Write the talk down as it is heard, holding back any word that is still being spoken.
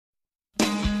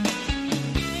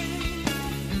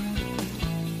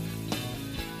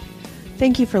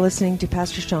Thank you for listening to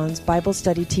Pastor Sean's Bible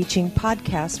Study Teaching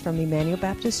podcast from Emmanuel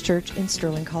Baptist Church in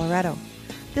Sterling, Colorado.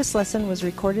 This lesson was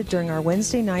recorded during our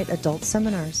Wednesday night adult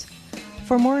seminars.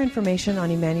 For more information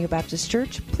on Emmanuel Baptist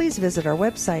Church, please visit our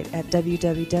website at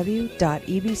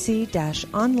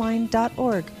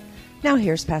www.ebc-online.org. Now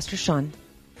here's Pastor Sean.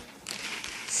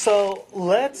 So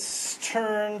let's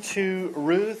turn to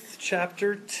Ruth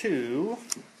chapter 2.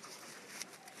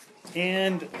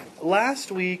 And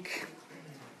last week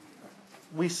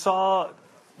we saw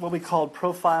what we called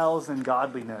profiles in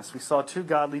godliness. We saw two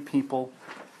godly people.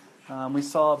 We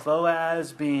saw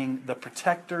Boaz being the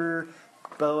protector,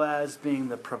 Boaz being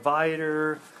the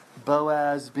provider,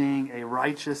 Boaz being a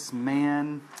righteous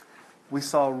man. We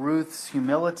saw Ruth's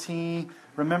humility.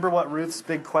 Remember what Ruth's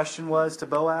big question was to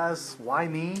Boaz? Why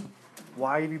me?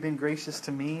 Why have you been gracious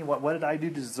to me? What did I do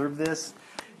to deserve this?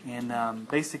 And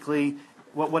basically,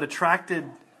 what attracted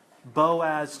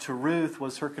Boaz to Ruth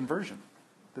was her conversion.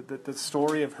 The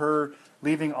story of her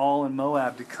leaving all in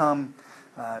Moab to come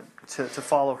to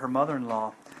follow her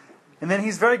mother-in-law. And then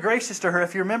he's very gracious to her.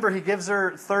 If you remember, he gives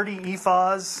her 30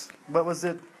 ephahs. What was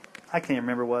it? I can't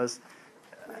remember what it was.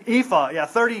 Ephah, yeah,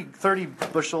 30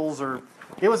 bushels, or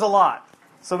it was a lot.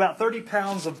 So about 30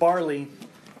 pounds of barley,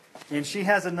 and she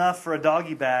has enough for a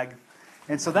doggy bag.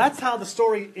 And so that's how the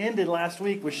story ended last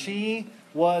week, was she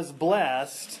was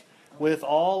blessed with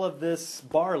all of this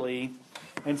barley,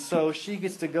 and so she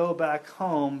gets to go back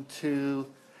home to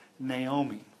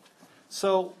Naomi.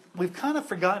 So we've kind of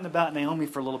forgotten about Naomi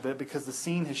for a little bit because the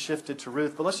scene has shifted to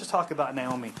Ruth, but let's just talk about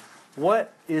Naomi.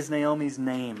 What is Naomi's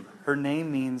name? Her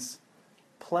name means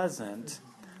pleasant,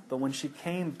 but when she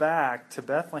came back to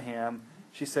Bethlehem,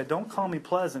 she said, don't call me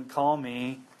pleasant, call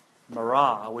me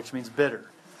Marah, which means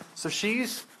bitter. So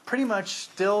she's pretty much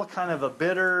still kind of a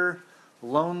bitter,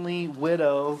 lonely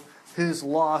widow who's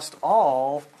lost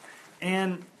all.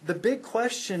 And the big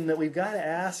question that we've got to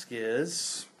ask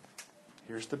is,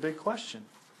 here's the big question.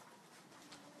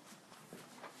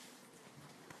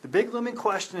 The big looming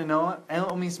question in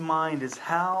Naomi's mind is,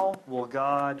 how will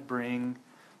God bring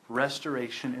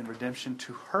restoration and redemption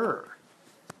to her?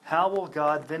 How will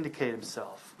God vindicate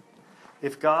himself?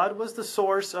 If God was the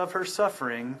source of her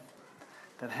suffering,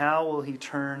 then how will he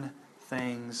turn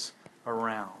things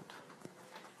around?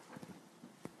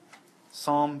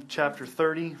 Psalm chapter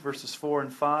 30, verses 4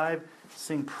 and 5.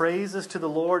 Sing praises to the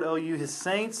Lord, O you his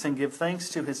saints, and give thanks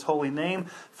to his holy name.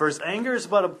 For his anger is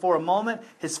but for a moment,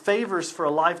 his favors for a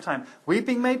lifetime.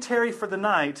 Weeping may tarry for the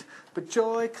night, but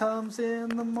joy comes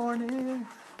in the morning.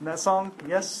 And that song,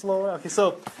 yes, Lord. Okay,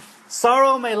 so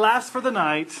sorrow may last for the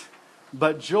night,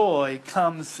 but joy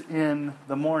comes in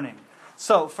the morning.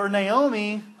 So for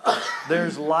Naomi,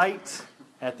 there's light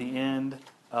at the end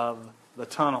of the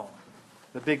tunnel.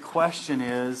 The big question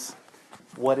is,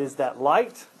 what is that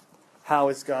light? How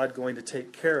is God going to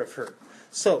take care of her?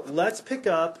 So let's pick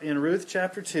up in Ruth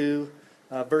chapter 2,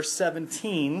 verse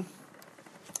 17,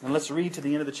 and let's read to the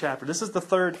end of the chapter. This is the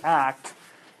third act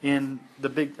in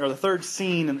the third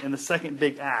scene in the second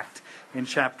big act in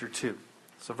chapter 2.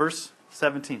 So verse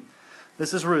 17.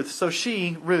 This is Ruth. So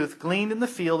she, Ruth, gleaned in the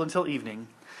field until evening.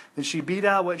 Then she beat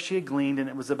out what she had gleaned, and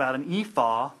it was about an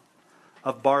ephah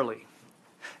of barley.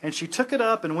 And she took it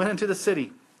up and went into the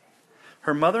city.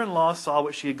 Her mother-in-law saw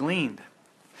what she had gleaned.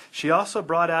 She also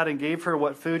brought out and gave her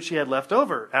what food she had left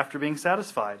over after being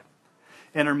satisfied.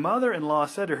 And her mother-in-law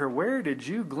said to her, where did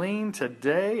you glean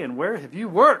today, and where have you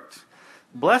worked?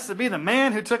 Blessed be the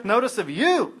man who took notice of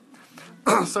you.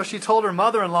 So she told her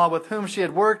mother-in-law with whom she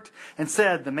had worked, and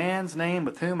said, the man's name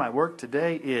with whom I work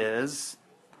today is,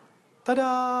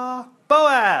 ta-da,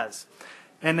 Boaz.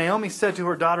 And Naomi said to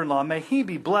her daughter-in-law, may he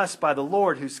be blessed by the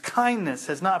Lord, whose kindness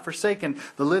has not forsaken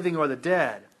the living or the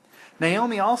dead.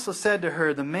 Naomi also said to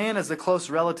her, the man is a close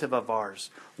relative of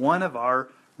ours, one of our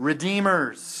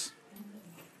redeemers.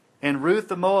 And Ruth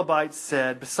the Moabite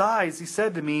said, besides, he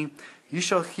said to me, you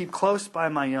shall keep close by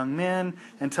my young men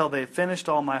until they have finished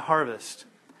all my harvest.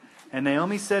 And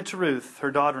Naomi said to Ruth, her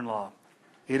daughter-in-law,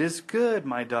 it is good,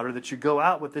 my daughter, that you go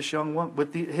out with his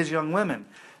young women,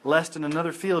 lest in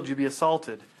another field you be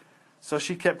assaulted. So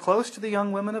she kept close to the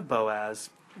young women of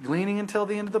Boaz, gleaning until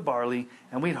the end of the barley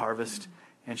and wheat harvest,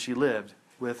 and she lived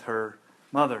with her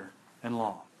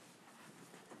mother-in-law.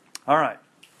 All right.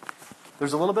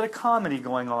 There's a little bit of comedy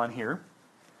going on here,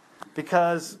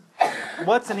 because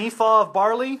what's an ephah of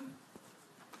barley?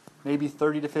 Maybe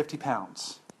 30 to 50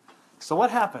 pounds. So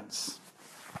what happens?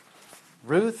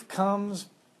 Ruth comes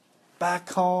back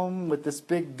home with this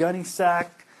big gunny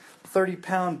sack,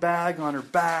 30-pound bag on her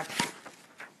back.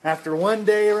 After one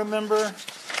day, remember?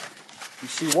 And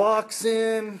she walks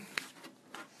in,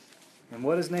 and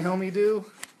what does Naomi do?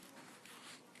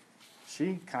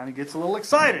 she kind of gets a little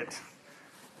excited.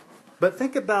 But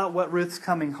think about what Ruth's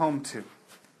coming home to.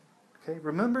 Okay,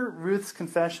 remember Ruth's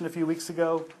confession a few weeks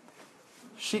ago?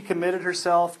 She committed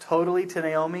herself totally to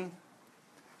Naomi.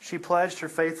 She pledged her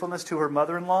faithfulness to her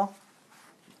mother-in-law.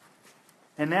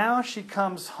 And now she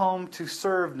comes home to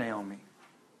serve Naomi,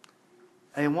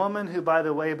 a woman who, by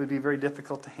the way, would be very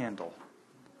difficult to handle.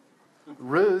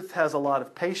 Ruth has a lot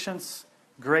of patience,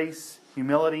 grace,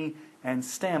 humility, and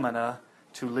stamina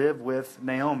to live with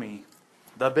Naomi,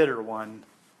 the bitter one,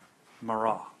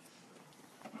 Marah.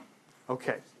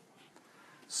 Okay.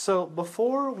 So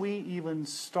before we even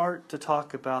start to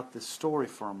talk about this story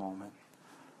for a moment,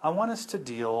 I want us to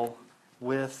deal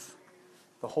with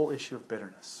the whole issue of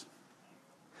bitterness.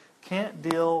 Can't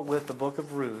deal with the book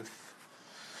of Ruth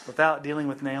without dealing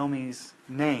with Naomi's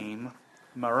name,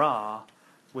 Marah,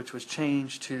 which was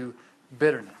changed to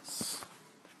bitterness.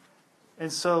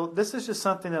 And so this is just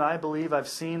something that I believe I've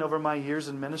seen over my years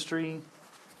in ministry.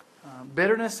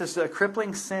 Bitterness is a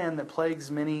crippling sin that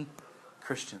plagues many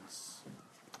Christians.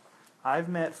 I've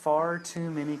met far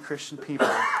too many Christian people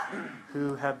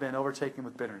who have been overtaken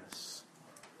with bitterness.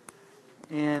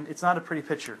 And it's not a pretty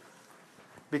picture.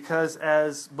 Because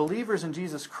as believers in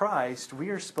Jesus Christ, we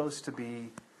are supposed to be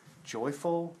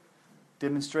joyful,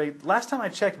 demonstrate. Last time I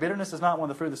checked, bitterness is not one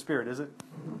of the fruit of the Spirit, is it?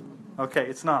 Okay,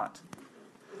 it's not.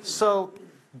 So,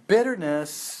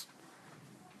 bitterness,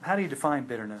 how do you define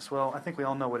bitterness? Well, I think we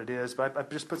all know what it is, but I've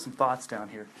just put some thoughts down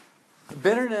here.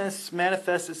 Bitterness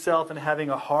manifests itself in having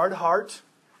a hard heart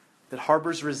that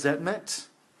harbors resentment.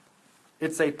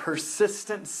 It's a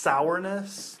persistent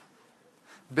sourness.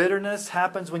 Bitterness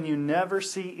happens when you never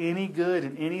see any good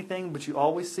in anything, but you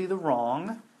always see the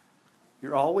wrong.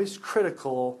 You're always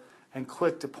critical and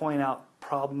quick to point out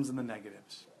problems and the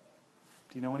negatives.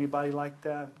 Do you know anybody like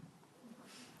that?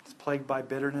 It's plagued by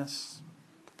bitterness.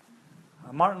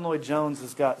 Martin Lloyd-Jones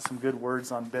has got some good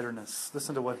words on bitterness.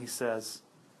 Listen to what he says.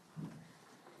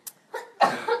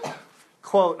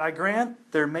 Quote, "I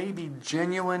grant there may be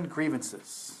genuine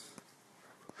grievances.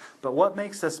 But what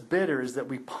makes us bitter is that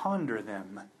we ponder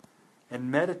them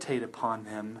and meditate upon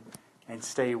them and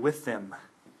stay with them.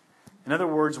 In other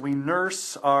words, we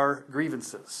nurse our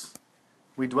grievances.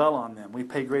 We dwell on them. We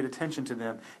pay great attention to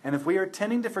them. And if we are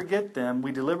tending to forget them,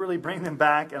 we deliberately bring them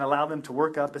back and allow them to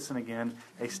work up us in again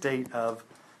a state of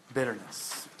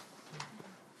bitterness."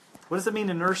 What does it mean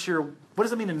to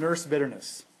nurse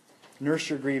bitterness? Nurse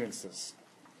your grievances.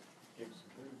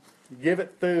 Give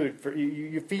it food.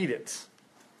 You feed it.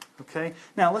 Okay?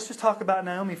 Now, let's just talk about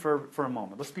Naomi for a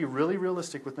moment. Let's be really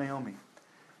realistic with Naomi.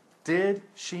 Did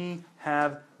she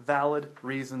have valid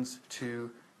reasons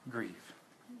to grieve?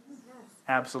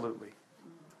 Absolutely.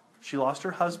 She lost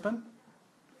her husband.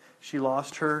 She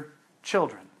lost her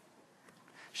children.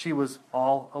 She was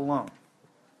all alone.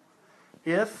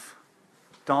 If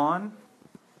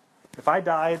I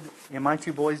died and my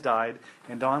two boys died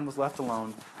and Dawn was left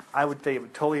alone, I would say it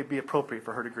would totally be appropriate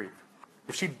for her to grieve.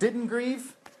 If she didn't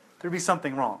grieve, there'd be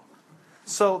something wrong.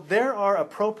 So there are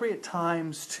appropriate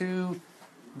times to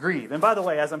grieve. And by the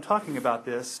way, as I'm talking about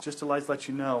this, just to let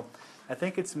you know, I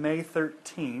think it's May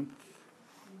 13th,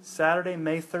 Saturday,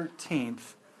 May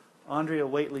 13th, Andrea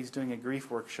Waitley's doing a grief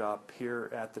workshop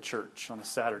here at the church on a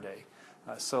Saturday.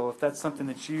 So if that's something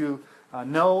that you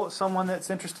know someone that's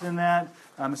interested in that,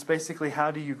 it's basically how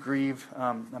do you grieve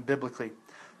biblically.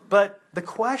 But the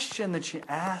question that you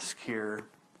ask here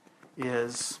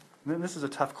is, and this is a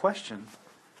tough question,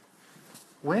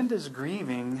 when does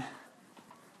grieving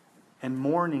and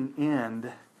mourning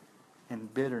end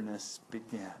and bitterness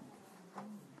begin?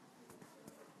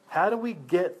 How do we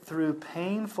get through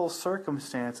painful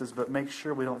circumstances but make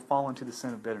sure we don't fall into the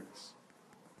sin of bitterness?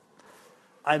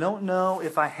 I don't know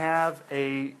if I have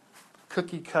a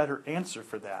cookie-cutter answer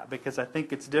for that because I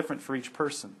think it's different for each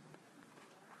person.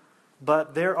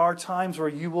 But there are times where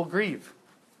you will grieve.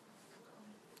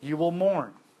 You will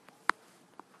mourn.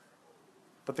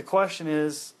 But the question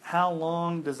is, how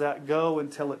long does that go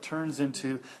until it turns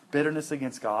into bitterness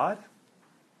against God?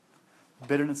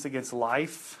 Bitterness against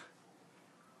life?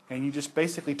 And you just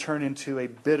basically turn into a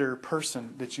bitter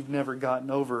person that you've never gotten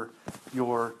over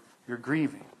your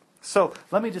grieving. So,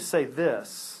 let me just say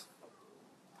this.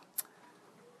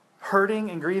 Hurting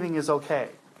and grieving is okay.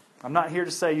 I'm not here to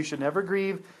say you should never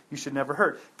grieve, you should never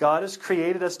hurt. God has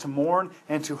created us to mourn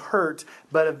and to hurt,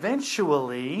 but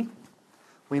eventually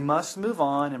we must move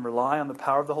on and rely on the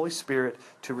power of the Holy Spirit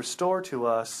to restore to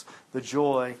us the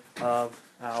joy of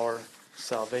our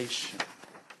salvation.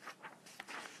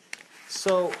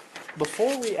 So,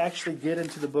 before we actually get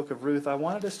into the book of Ruth, I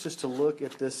wanted us just to look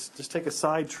at this, just take a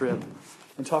side trip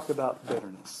and talk about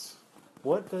bitterness.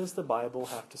 What does the Bible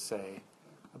have to say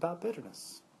about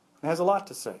bitterness. It has a lot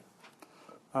to say.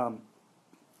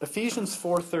 Ephesians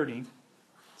 4:30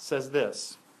 says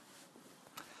this: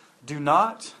 "Do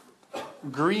not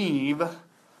grieve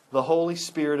the Holy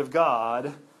Spirit of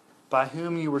God, by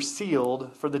whom you were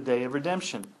sealed for the day of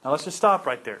redemption." Now let's just stop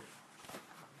right there.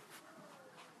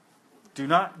 Do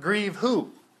not grieve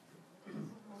who?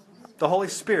 The Holy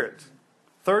Spirit.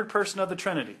 Third person of the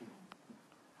Trinity.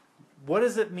 What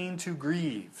does it mean to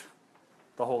grieve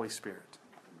the Holy Spirit?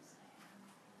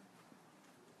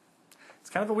 It's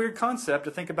kind of a weird concept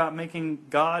to think about making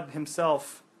God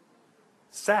himself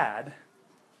sad.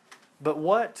 But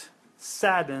what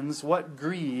saddens, what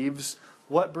grieves,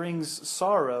 what brings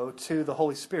sorrow to the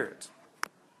Holy Spirit?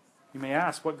 You may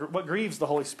ask, what grieves the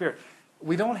Holy Spirit?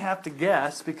 We don't have to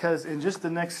guess, because in just the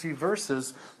next few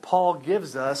verses, Paul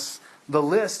gives us the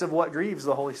list of what grieves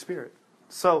the Holy Spirit.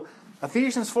 So,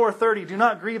 Ephesians 4:30, do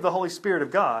not grieve the Holy Spirit of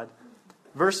God.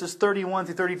 Verses 31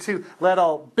 through 32, let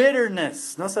all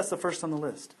bitterness, notice that's the first on the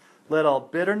list, let all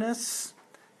bitterness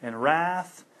and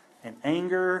wrath and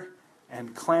anger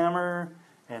and clamor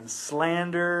and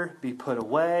slander be put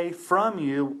away from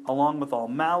you, along with all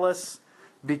malice.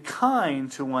 Be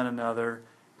kind to one another,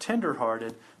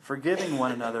 tenderhearted, forgiving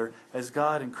one another, as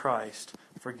God in Christ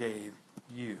forgave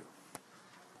you.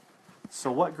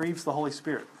 So what grieves the Holy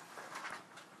Spirit?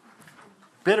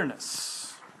 Bitterness.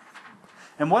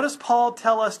 And what does Paul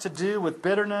tell us to do with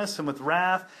bitterness and with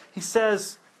wrath? He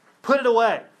says, put it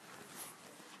away.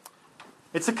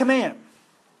 It's a command.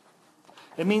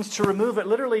 It means to remove it.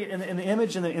 Literally, in the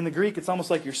image, in the Greek, it's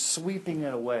almost like you're sweeping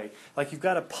it away. Like you've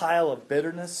got a pile of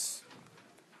bitterness,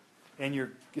 and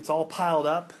it's all piled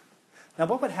up. Now,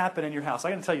 what would happen in your house?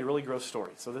 I'm going to tell you a really gross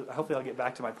story, so hopefully I'll get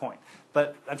back to my point.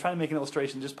 But I'm trying to make an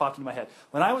illustration that just popped into my head.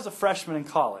 When I was a freshman in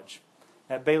college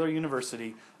at Baylor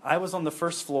University, I was on the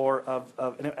first floor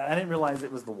and I didn't realize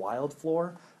it was the wild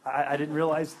floor. I didn't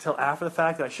realize until after the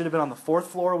fact that I should have been on the fourth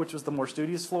floor, which was the more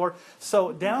studious floor.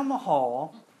 So down the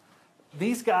hall,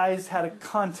 these guys had a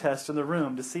contest in the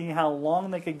room to see how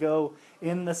long they could go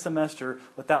in the semester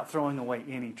without throwing away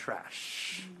any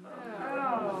trash.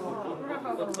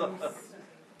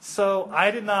 So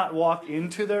I did not walk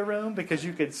into their room, because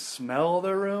you could smell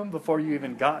their room before you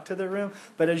even got to their room.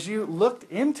 But as you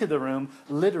looked into the room,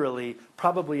 literally,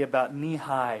 probably about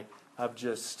knee-high of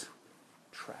just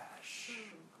trash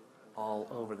all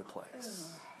over the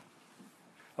place.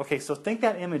 Okay, so think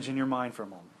that image in your mind for a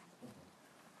moment.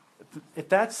 If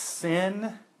that's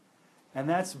sin, and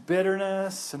that's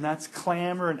bitterness, and that's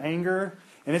clamor and anger,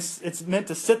 and it's meant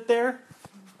to sit there,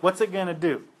 what's it going to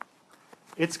do?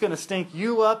 It's going to stink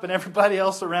you up and everybody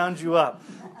else around you up.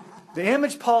 The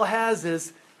image Paul has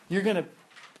is, you're going to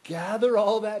gather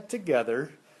all that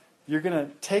together. You're going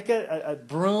to take a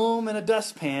broom and a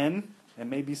dustpan, and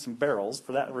maybe some barrels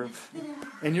for that room,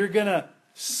 and you're going to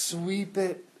sweep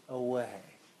it away.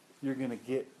 You're going to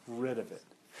get rid of it.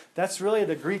 That's really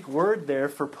the Greek word there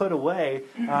for put away.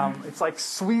 It's like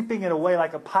sweeping it away,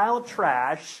 like a pile of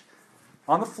trash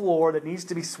on the floor that needs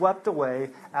to be swept away,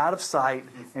 out of sight,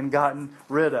 and gotten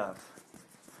rid of.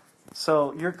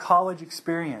 So your college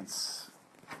experience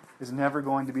is never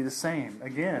going to be the same,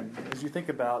 again, as you think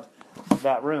about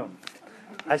that room.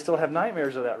 I still have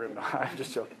nightmares of that room. No, I'm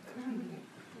just joking.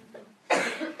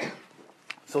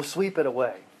 So sweep it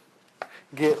away.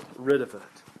 Get rid of it.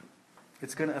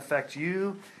 It's going to affect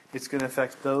you. It's going to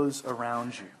affect those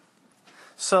around you.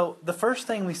 So the first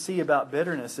thing we see about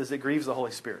bitterness is it grieves the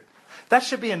Holy Spirit. That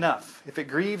should be enough. If it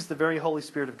grieves the very Holy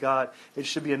Spirit of God, it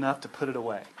should be enough to put it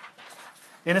away.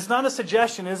 And it's not a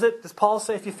suggestion, is it? Does Paul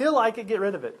say, if you feel like it, get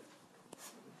rid of it?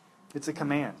 It's a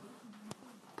command.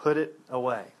 Put it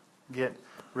away. Get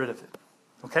rid of it.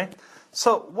 Okay?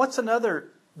 So what's another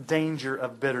danger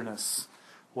of bitterness?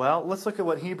 Well, let's look at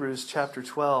what Hebrews chapter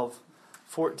 12,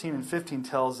 14 and 15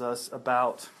 tells us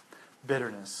about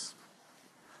bitterness.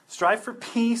 Strive for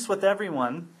peace with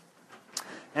everyone,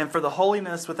 and for the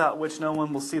holiness without which no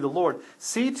one will see the Lord.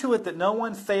 See to it that no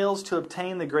one fails to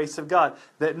obtain the grace of God,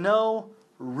 that no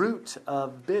root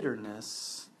of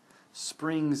bitterness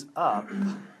springs up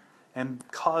and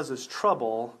causes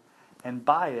trouble, and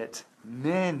by it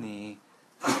many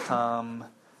become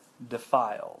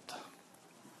defiled.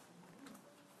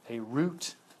 A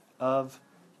root of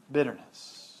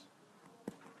bitterness.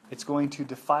 It's going to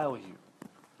defile you.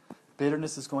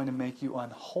 Bitterness is going to make you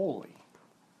unholy.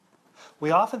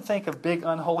 We often think of big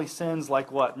unholy sins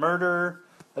like what? Murder,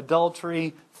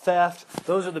 adultery, theft.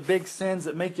 Those are the big sins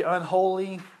that make you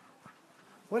unholy.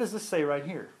 What does this say right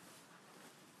here?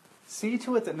 It See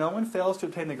to it that no one fails to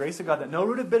obtain the grace of God, that no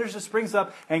root of bitterness springs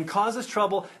up and causes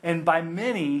trouble, and by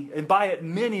it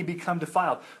many become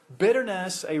defiled.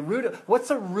 Bitterness, what's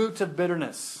a root of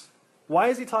bitterness? Why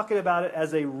is he talking about it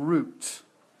as a root?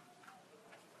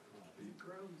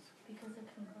 Because it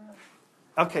can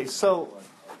grow. Okay, so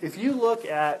if you look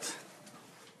at...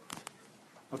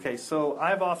 Okay, so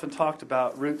I've often talked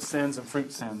about root sins and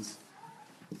fruit sins.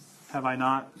 Have I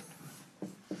not?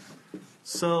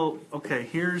 So, okay,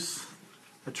 here's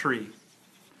a tree.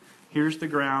 Here's the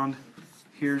ground.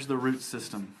 Here's the root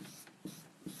system.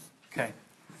 Okay.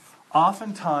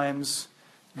 Oftentimes,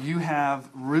 you have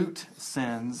root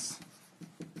sins,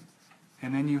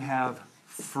 and then you have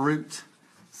fruit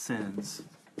sins.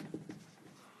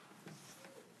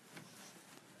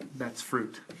 That's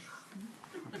fruit.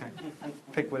 Okay.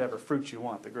 Pick whatever fruit you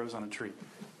want that grows on a tree.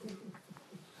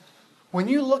 When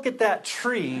you look at that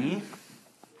tree,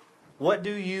 what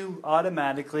do you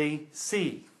automatically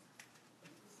see?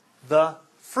 The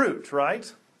fruit,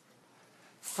 right?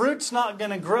 Fruit's not going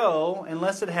to grow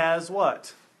unless it has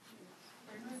what?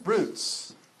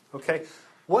 Roots. Okay?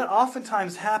 What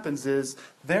oftentimes happens is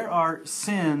there are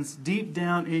sins deep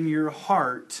down in your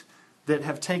heart that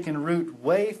have taken root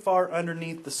way far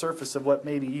underneath the surface of what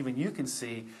maybe even you can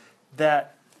see,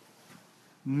 that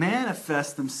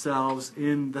manifest themselves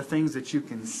in the things that you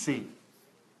can see.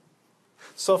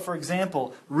 So, for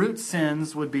example, root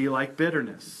sins would be like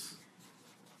bitterness.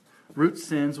 Root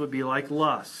sins would be like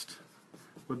lust.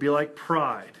 Would be like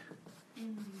pride.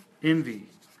 Envy.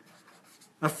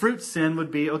 A fruit sin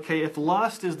would be, okay, if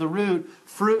lust is the root,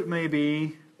 fruit may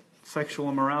be sexual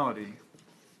immorality.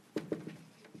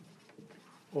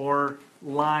 Or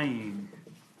lying.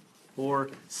 Or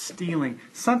stealing.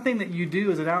 Something that you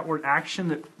do as an outward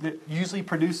action that usually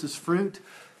produces fruit.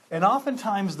 And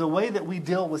oftentimes the way that we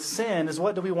deal with sin is,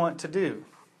 what do we want to do?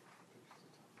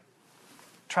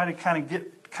 Try to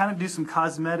kind of do some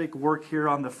cosmetic work here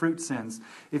on the fruit sins.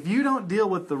 If you don't deal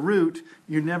with the root,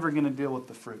 you're never going to deal with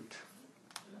the fruit.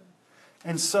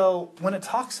 And so when it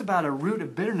talks about a root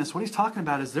of bitterness, what he's talking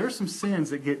about is there are some sins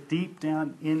that get deep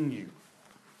down in you.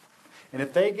 And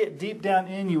if they get deep down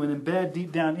in you and embed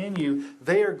deep down in you,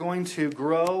 they are going to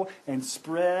grow and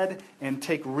spread and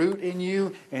take root in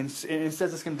you. And it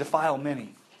says it's going to defile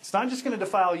many. It's not just going to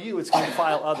defile you, it's going to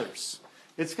defile others.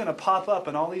 It's going to pop up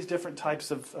in all these different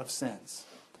types of sins.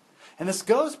 And this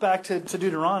goes back to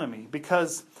Deuteronomy,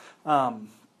 because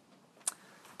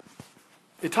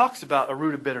it talks about a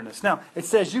root of bitterness. Now, it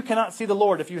says you cannot see the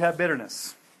Lord if you have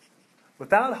bitterness.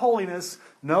 Without holiness,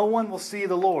 no one will see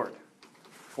the Lord.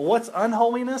 Well, what's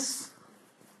unholiness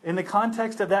in the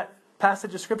context of that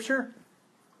passage of Scripture?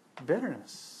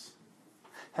 Bitterness.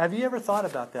 Have you ever thought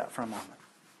about that for a moment?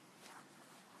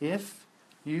 If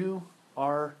you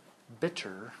are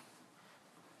bitter,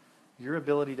 your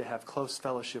ability to have close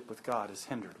fellowship with God is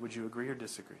hindered. Would you agree or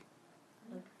disagree?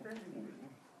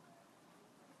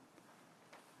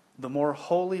 The more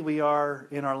holy we are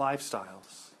in our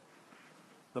lifestyles,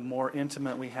 the more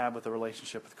intimate we have with the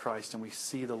relationship with Christ, and we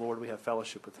see the Lord, we have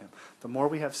fellowship with Him. The more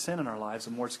we have sin in our lives,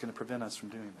 the more it's going to prevent us from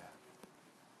doing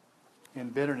that. In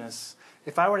bitterness,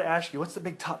 if I were to ask you, what's the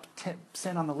big top 10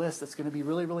 sin on the list that's going to be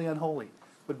really, really unholy?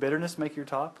 Would bitterness make your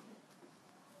top?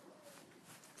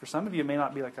 For some of you, it may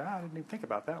not be like, I didn't even think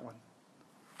about that one.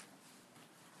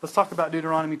 Let's talk about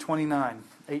Deuteronomy 29,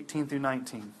 18 through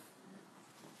 19.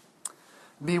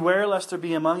 Beware lest there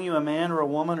be among you a man or a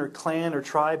woman or clan or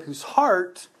tribe whose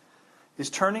heart is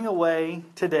turning away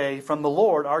today from the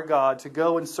Lord our God to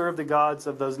go and serve the gods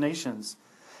of those nations.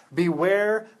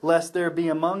 Beware lest there be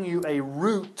among you a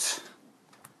root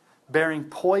bearing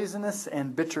poisonous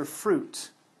and bitter fruit.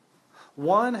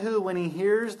 One who, when he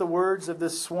hears the words of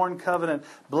this sworn covenant,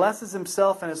 blesses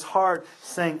himself in his heart,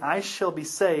 saying, I shall be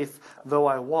safe, though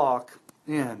I walk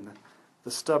in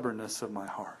the stubbornness of my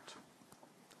heart.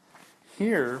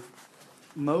 Here,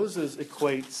 Moses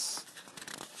equates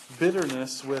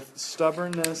bitterness with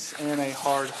stubbornness and a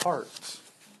hard heart.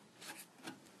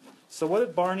 So what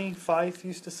did Barney Fife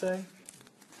used to say?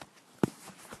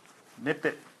 Nip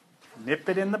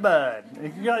it in the bud.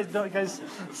 You guys,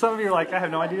 some of you are like, I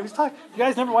have no idea what he's talking. You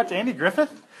guys never watch Andy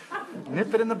Griffith?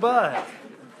 Nip it in the bud.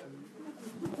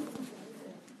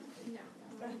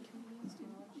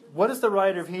 What does the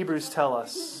writer of Hebrews tell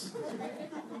us?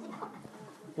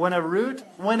 When a root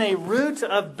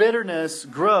of bitterness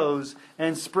grows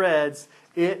and spreads,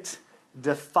 it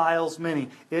defiles many.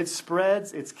 It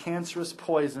spreads its cancerous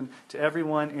poison to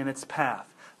everyone in its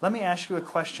path. Let me ask you a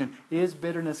question. Is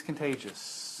bitterness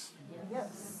contagious?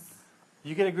 Yes.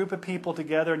 You get a group of people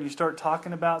together and you start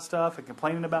talking about stuff and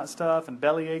complaining about stuff and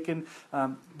belly aching.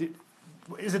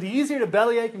 Is it easier to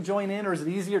bellyache and join in, or is it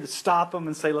easier to stop them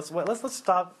and say, let's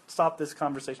stop this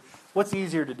conversation? What's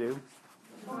easier to do?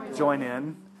 Join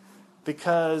in.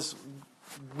 Because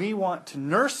we want to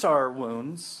nurse our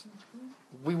wounds,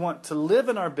 we want to live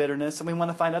in our bitterness, and we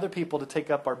want to find other people to take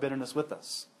up our bitterness with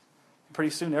us. Pretty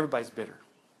soon everybody's bitter.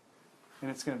 And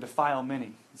it's going to defile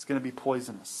many. It's going to be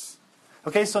poisonous.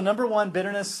 Okay, so number 1,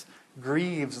 bitterness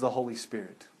grieves the Holy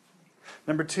Spirit.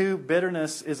 Number 2,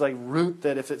 bitterness is like root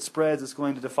that if it spreads, it's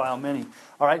going to defile many.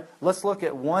 All right, let's look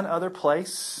at one other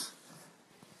place.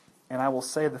 And I will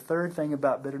say the third thing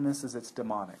about bitterness is it's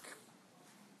demonic.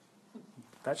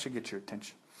 That should get your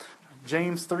attention.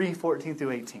 James 3:14 through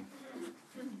 18.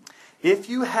 If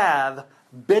you have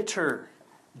bitter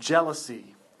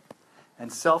jealousy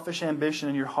and selfish ambition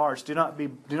in your hearts, do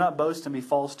not boast and be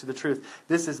false to the truth.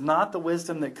 This is not the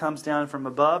wisdom that comes down from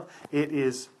above. It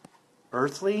is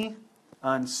earthly,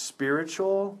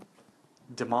 unspiritual,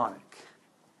 demonic.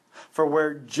 For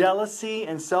where jealousy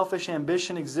and selfish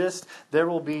ambition exist, there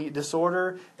will be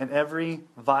disorder and every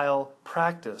vile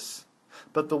practice.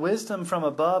 But the wisdom from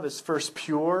above is first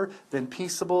pure, then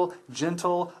peaceable,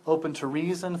 gentle, open to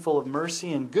reason, full of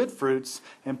mercy and good fruits,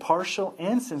 impartial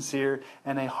and sincere,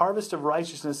 and a harvest of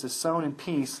righteousness is sown in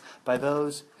peace by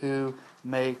those who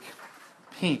make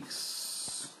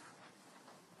peace.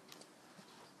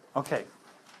 Okay.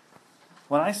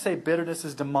 When I say bitterness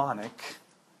is demonic,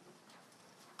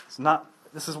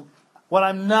 what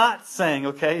I'm not saying,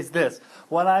 okay, is this.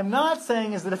 What I'm not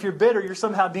saying is that if you're bitter, you're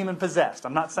somehow demon-possessed.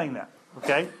 I'm not saying that.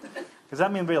 Okay? Because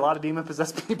that means there'll be a lot of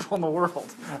demon-possessed people in the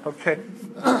world. Okay?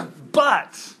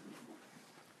 But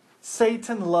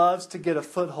Satan loves to get a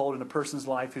foothold in a person's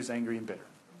life who's angry and bitter.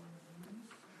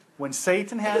 When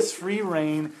Satan has free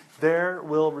reign, there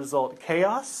will result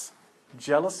chaos,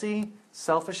 jealousy,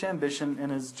 selfish ambition,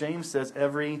 and as James says,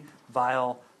 every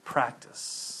vile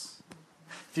practice.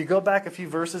 If you go back a few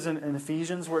verses in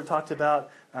Ephesians where it talked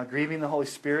about grieving the Holy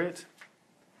Spirit,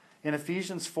 in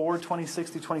Ephesians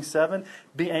 4:26-27,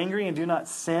 be angry and do not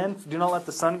sin. Do not let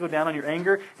the sun go down on your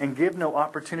anger, and give no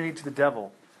opportunity to the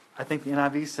devil. I think the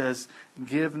NIV says,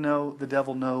 give the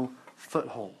devil no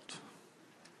foothold.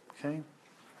 Okay?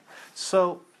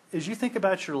 So, as you think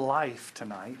about your life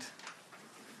tonight,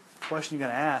 the question you're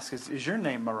going to ask is your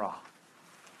name Marah?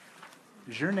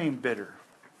 Is your name bitter?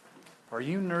 Are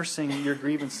you nursing your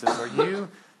grievances? Are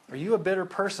you a bitter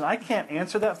person? I can't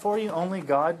answer that for you. Only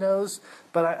God knows.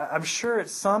 But I'm sure at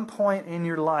some point in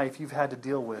your life you've had to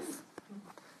deal with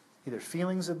either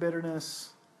feelings of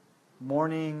bitterness,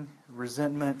 mourning,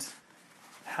 resentment.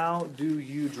 How do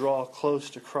you draw close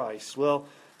to Christ? Well,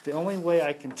 the only way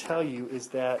I can tell you is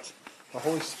that the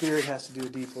Holy Spirit has to do a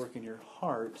deep work in your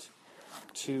heart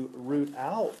to root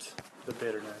out the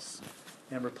bitterness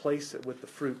and replace it with the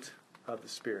fruit of the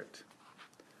Spirit.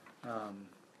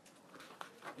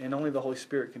 And only the Holy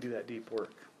Spirit can do that deep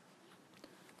work.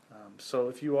 So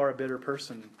if you are a bitter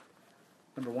person,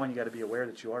 number 1, you got to be aware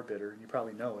that you are bitter, and you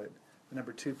probably know it. And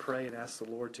number 2, pray and ask the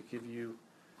Lord to give you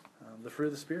the fruit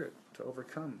of the Spirit to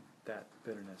overcome that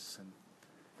bitterness, and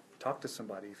talk to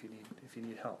somebody if you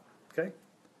need help. Okay?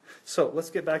 So let's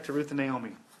get back to Ruth and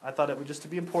Naomi. I thought it would just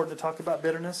be important to talk about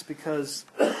bitterness because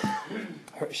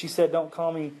she said, "Don't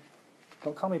call me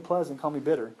pleasant, call me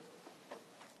bitter."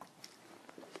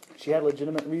 She had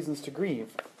legitimate reasons to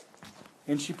grieve.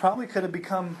 And she probably could have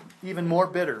become even more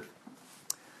bitter.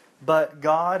 But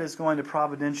God is going to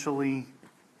providentially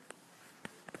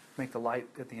make the light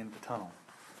at the end of the tunnel.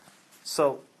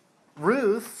 So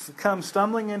Ruth comes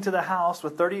stumbling into the house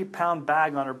with a 30-pound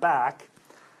bag on her back,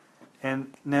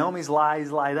 and Naomi's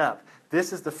lies light up.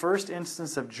 This is the first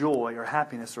instance of joy or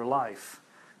happiness or life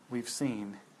we've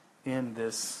seen in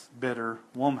this bitter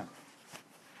woman.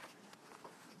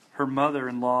 Her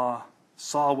mother-in-law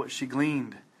saw what she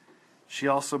gleaned. She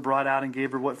also brought out and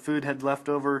gave her what food had left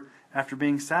over after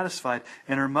being satisfied.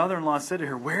 And her mother-in-law said to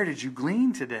her, "Where did you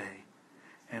glean today?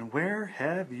 And where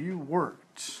have you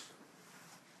worked?"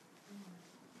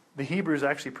 The Hebrew is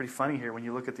actually pretty funny here when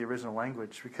you look at the original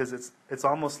language, because it's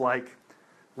almost like,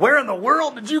 "Where in the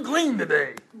world did you glean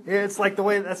today?" It's like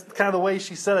that's kind of the way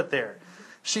she said it there.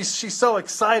 She's so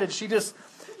excited.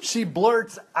 She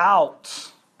blurts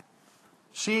out.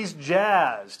 She's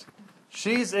jazzed.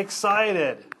 She's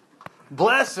excited.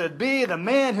 Blessed be the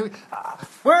man who...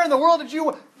 where in the world did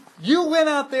you... You went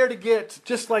out there to get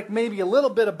just like maybe a little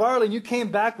bit of barley, and you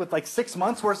came back with like 6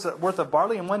 months worth of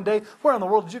barley in one day. Where in the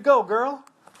world did you go, girl?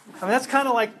 I mean, that's kind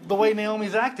of like the way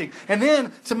Naomi's acting. And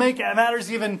then, to make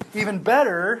matters even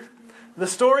better, the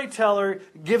storyteller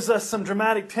gives us some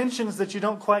dramatic tensions that you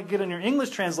don't quite get in your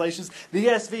English translations. The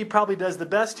ESV probably does the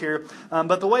best here.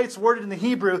 But the way it's worded in the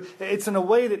Hebrew, it's in a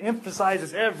way that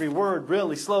emphasizes every word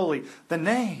really slowly. The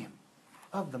name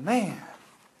of the man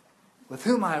with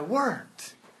whom I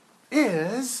worked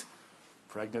is,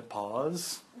 pregnant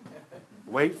pause,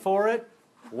 wait for it,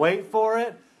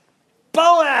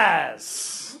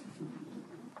 Boaz!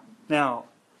 Now,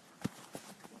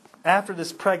 after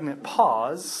this pregnant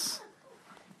pause,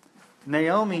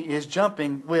 Naomi is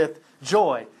jumping with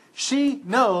joy. She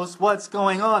knows what's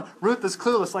going on. Ruth is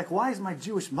clueless, like, why is my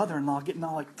Jewish mother-in-law getting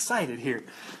all excited here?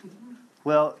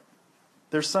 Well,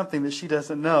 there's something that she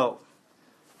doesn't know.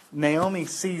 Naomi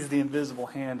sees the invisible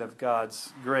hand of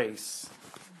God's grace.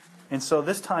 And so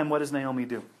this time, what does Naomi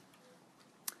do?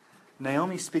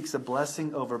 Naomi speaks a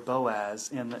blessing over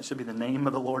Boaz, and that should be the name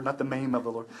of the Lord, not the name of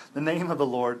the Lord. The name of the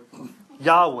Lord,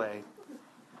 Yahweh.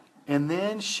 And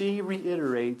then she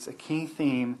reiterates a key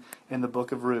theme in the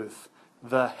book of Ruth,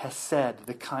 the Hesed,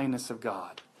 the kindness of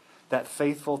God. That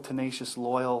faithful, tenacious,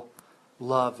 loyal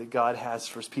love that God has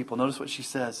for His people. Notice what she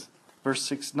says,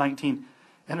 verse 19.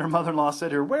 And her mother-in-law said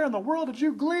to her, where in the world did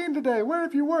you glean today? Where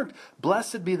have you worked?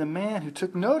 Blessed be the man who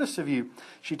took notice of you.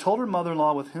 She told her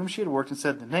mother-in-law with whom she had worked and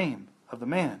said, the name of the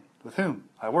man with whom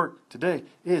I worked today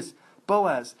is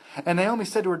Boaz. And Naomi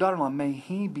said to her daughter-in-law, may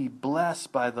he be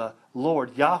blessed by the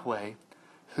Lord Yahweh,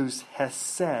 whose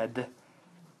Hesed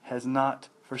has not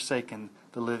forsaken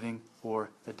the living or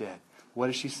the dead. What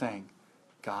is she saying?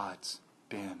 God's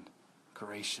been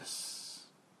gracious.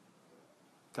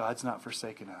 God's not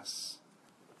forsaken us.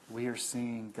 We are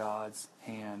seeing God's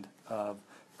hand of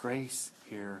grace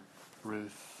here,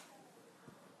 Ruth.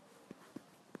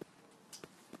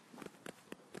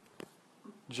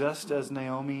 Just as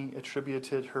Naomi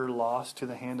attributed her loss to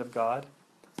the hand of God,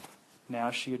 now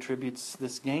she attributes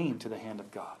this gain to the hand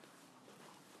of God.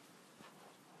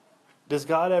 Does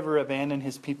God ever abandon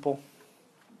His people?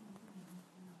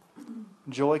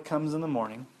 Joy comes in the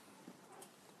morning.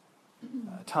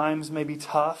 Times may be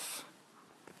tough.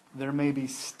 There may be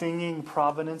stinging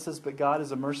providences, but God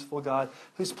is a merciful God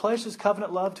who's pledged His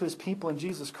covenant love to His people in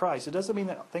Jesus Christ. It doesn't mean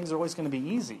that things are always going to be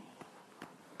easy.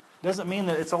 It doesn't mean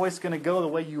that it's always going to go the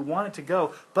way you want it to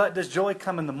go. But does joy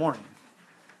come in the morning?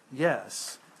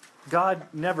 Yes. God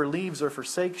never leaves or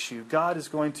forsakes you. God is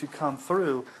going to come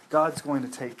through. God's going to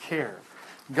take care.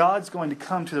 God's going to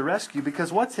come to the rescue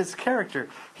because what's His character?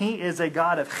 He is a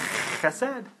God of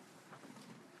chesed.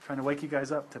 Trying to wake you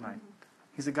guys up tonight.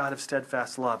 He's a God of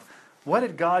steadfast love. What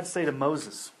did God say to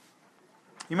Moses?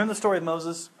 You remember the story of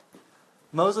Moses?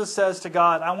 Moses says to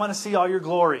God, I want to see all your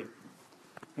glory.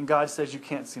 And God says, you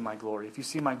can't see my glory. If you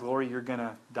see my glory, you're going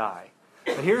to die.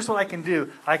 But here's what I can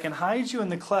do. I can hide you in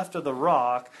the cleft of the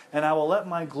rock, and I will let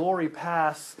my glory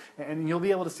pass, and you'll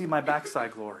be able to see my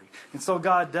backside glory. And so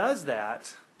God does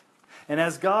that. And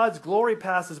as God's glory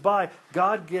passes by,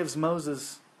 God gives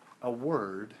Moses a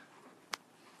word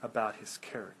about His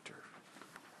character.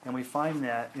 And we find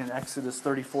that in Exodus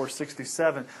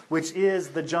 34:6-7, which is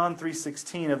the John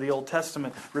 3:16 of the Old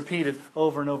Testament, repeated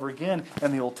over and over again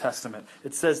in the Old Testament.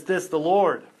 It says this, the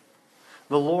Lord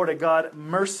a God,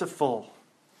 merciful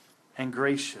and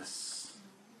gracious,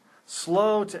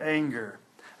 slow to anger,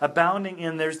 abounding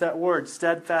in, there's that word,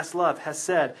 steadfast love,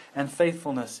 hesed, and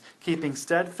faithfulness, keeping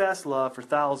steadfast love for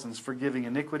thousands, forgiving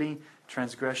iniquity,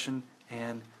 transgression,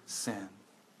 and sin.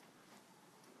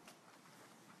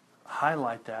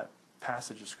 Highlight that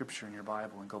passage of Scripture in your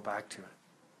Bible and go back to it.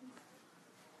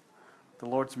 The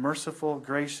Lord's merciful,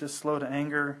 gracious, slow to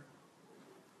anger,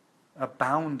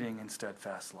 abounding in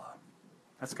steadfast love.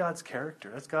 That's God's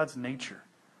character. That's God's nature.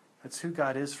 That's who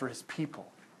God is for His people.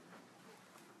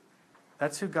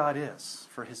 That's who God is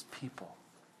for His people.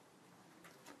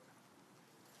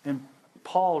 And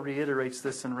Paul reiterates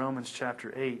this in Romans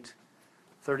chapter 8,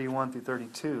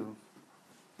 31-32.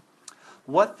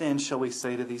 What then shall we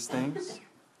say to these things?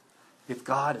 If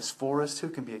God is for us, who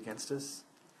can be against us?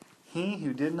 He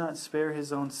who did not spare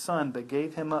His own Son, but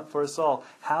gave Him up for us all,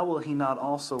 how will He not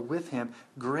also with Him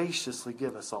graciously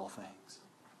give us all things?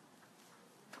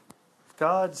 If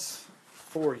God's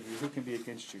for you, who can be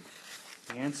against you?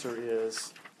 The answer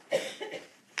is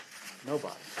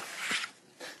nobody.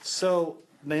 So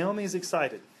Naomi is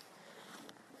excited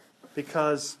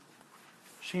because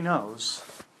she knows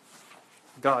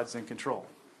God's in control.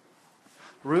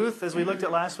 Ruth, as we looked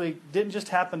at last week, didn't just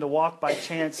happen to walk by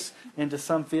chance into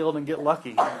some field and get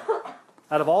lucky.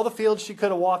 Out of all the fields she could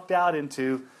have walked out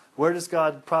into, where does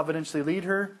God providentially lead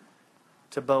her?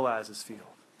 To Boaz's field.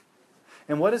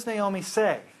 And what does Naomi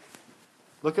say?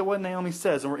 Look at what Naomi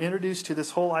says, and we're introduced to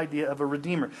this whole idea of a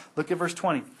redeemer. Look at verse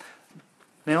 20.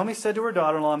 Naomi said to her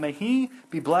daughter-in-law, "May he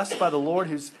be blessed by the Lord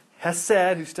whose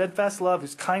steadfast love,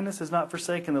 whose kindness has not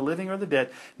forsaken the living or the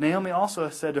dead." Naomi also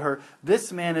said to her,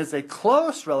 "This man is a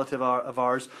close relative of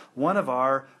ours, one of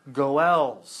our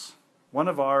Goels, one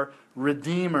of our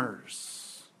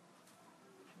redeemers,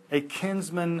 a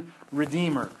kinsman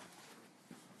redeemer."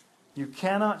 You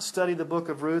cannot study the book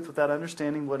of Ruth without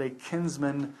understanding what a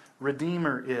kinsman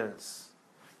redeemer is.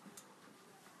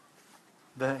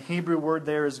 The Hebrew word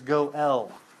there is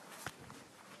Goel.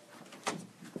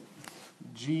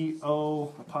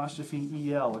 G-O'-E-L,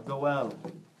 a Goel.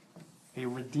 A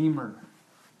redeemer.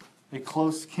 A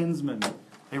close kinsman.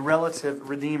 A relative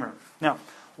redeemer. Now,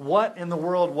 what in the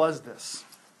world was this?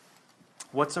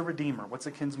 What's a redeemer? What's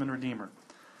a kinsman redeemer?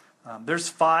 There's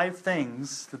 5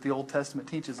 things that the Old Testament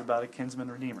teaches about a kinsman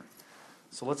redeemer.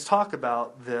 So let's talk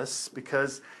about this,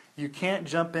 because you can't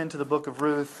jump into the book of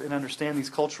Ruth and understand these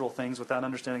cultural things without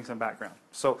understanding some background.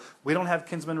 So we don't have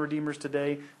kinsman redeemers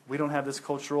today. We don't have this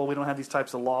we don't have these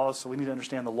types of laws, so we need to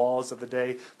understand the laws of the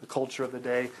day, the culture of the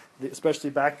day,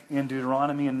 especially back in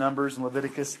Deuteronomy and Numbers and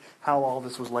Leviticus, how all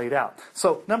this was laid out.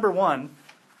 So number 1,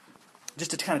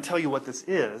 just to kind of tell you what this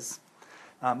is,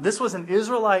 this was an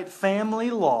Israelite family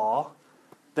law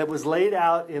that was laid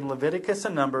out in Leviticus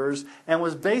and Numbers and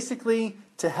was basically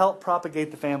to help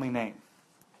propagate the family name.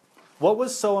 What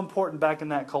was so important back in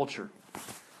that culture?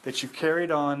 That you carried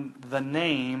on the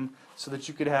name so that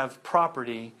you could have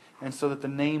property and so that the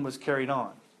name was carried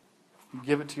on. You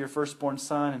give it to your firstborn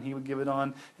son and he would give it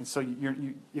on. And so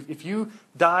if you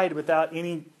died without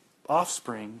any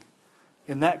offspring,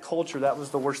 in that culture, that was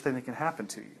the worst thing that can happen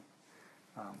to you.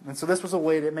 And so this was a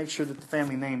way to make sure that the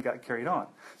family name got carried on.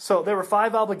 So there were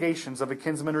 5 obligations of a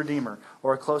kinsman redeemer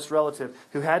or a close relative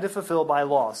who had to fulfill by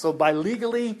law. So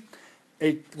legally,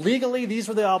 these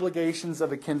were the obligations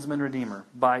of a kinsman redeemer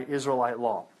by Israelite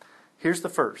law. Here's the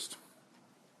first.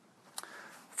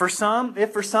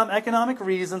 If for some economic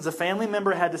reasons a family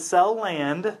member had to sell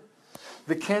land,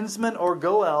 the kinsman or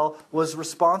Goel was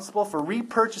responsible for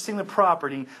repurchasing the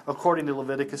property according to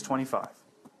Leviticus 25.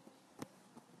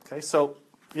 Okay, so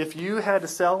if you had to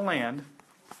sell land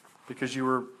because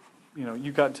you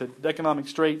got into economic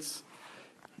straits,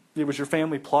 it was your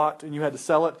family plot and you had to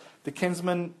sell it, the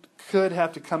kinsman could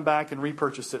have to come back and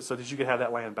repurchase it so that you could have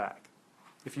that land back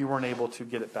if you weren't able to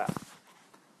get it back.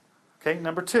 Okay,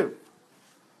 number 2.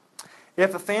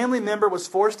 If a family member was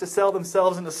forced to sell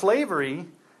themselves into slavery,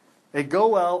 a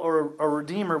Goel or a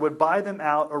redeemer would buy them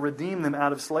out or redeem them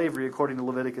out of slavery according to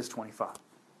Leviticus 25.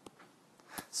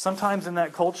 Sometimes in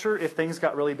that culture, if things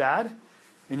got really bad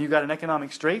and you got in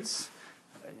economic straits,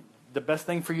 the best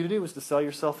thing for you to do was to sell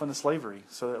yourself into slavery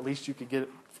so that at least you could get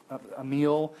a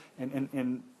meal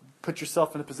and put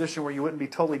yourself in a position where you wouldn't be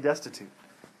totally destitute,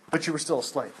 but you were still a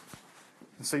slave.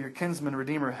 And so your kinsman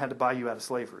redeemer had to buy you out of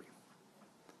slavery.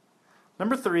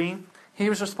 Number 3, he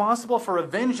was responsible for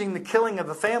avenging the killing of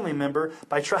a family member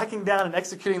by tracking down and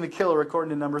executing the killer according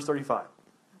to Numbers 35.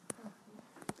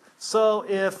 So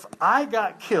if I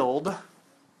got killed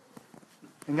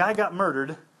and I got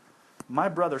murdered, my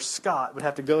brother Scott would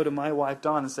have to go to my wife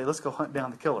Dawn and say, "Let's go hunt down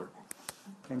the killer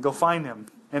and go find him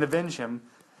and avenge him."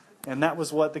 And that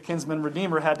was what the kinsman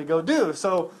redeemer had to go do.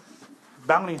 So,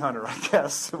 bounty hunter, I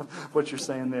guess, what you're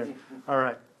saying there. All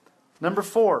right. Number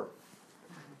 4.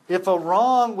 If a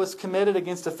wrong was committed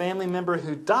against a family member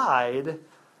who died,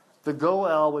 the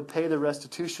Goel would pay the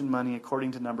restitution money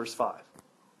according to Numbers 5.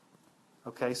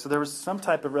 Okay, so there was some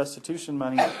type of restitution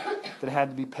money that had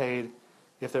to be paid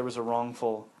if there was a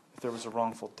wrongful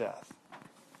death.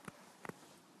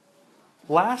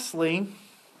 Lastly,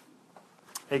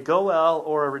 a Goel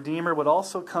or a redeemer would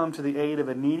also come to the aid of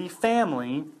a needy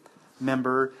family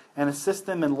member and assist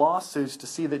them in lawsuits to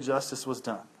see that justice was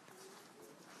done.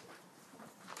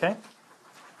 Okay?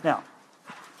 Now,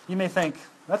 you may think,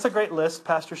 that's a great list,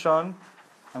 Pastor Sean.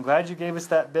 I'm glad you gave us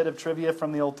that bit of trivia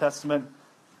from the Old Testament.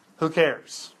 Who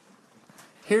cares?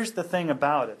 Here's the thing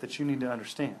about it that you need to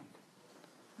understand.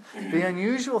 The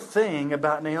unusual thing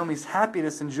about Naomi's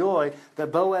happiness and joy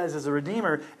that Boaz is a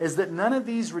redeemer is that none of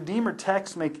these redeemer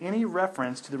texts make any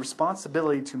reference to the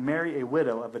responsibility to marry a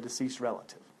widow of a deceased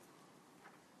relative.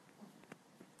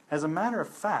 As a matter of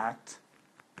fact,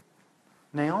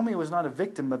 Naomi was not a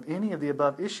victim of any of the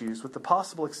above issues with the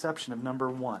possible exception of number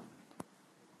 1.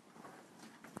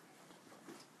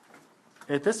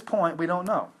 At this point, we don't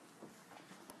know.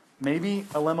 Maybe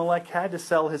Elimelech had to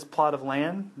sell his plot of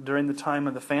land during the time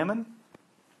of the famine.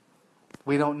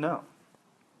 We don't know.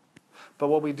 But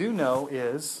what we do know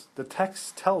is, the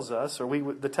text tells us,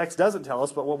 the text doesn't tell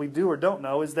us, but what we do or don't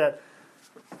know is that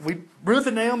Ruth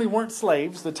and Naomi weren't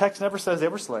slaves. The text never says they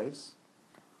were slaves.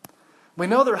 We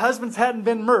know their husbands hadn't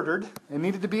been murdered and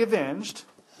needed to be avenged.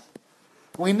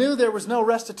 We knew there was no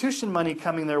restitution money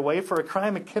coming their way for a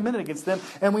crime committed against them,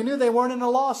 and we knew they weren't in a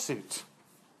lawsuit.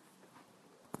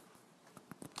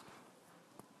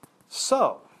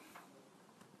 So,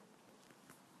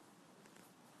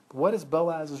 what is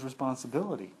Boaz's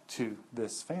responsibility to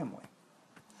this family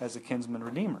as a kinsman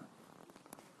redeemer?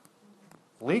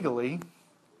 Legally,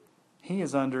 he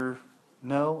is under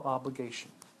no obligation.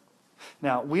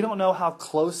 Now, we don't know how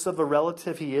close of a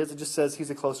relative he is. It just says he's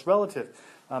a close relative.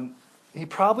 He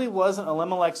probably wasn't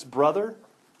Elimelech's brother.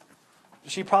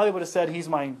 She probably would have said, he's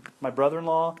my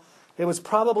brother-in-law. It was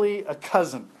probably a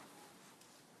cousin.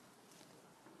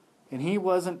 And he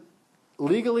wasn't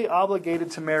legally obligated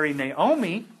to marry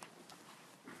Naomi,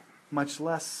 much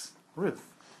less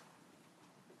Ruth.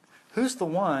 Who's the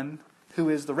one who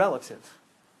is the relative?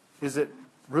 Is it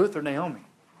Ruth or Naomi?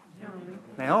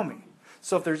 Naomi.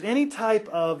 So if there's any type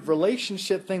of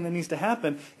relationship thing that needs to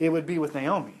happen, it would be with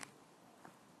Naomi.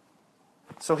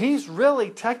 So he's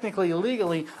really technically,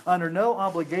 legally, under no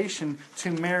obligation to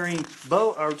marry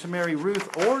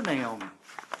Ruth or Naomi.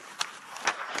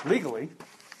 Legally.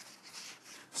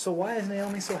 So why is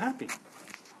Naomi so happy?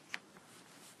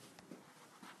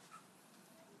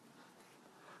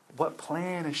 What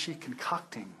plan is she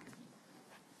concocting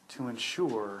to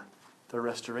ensure their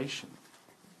restoration?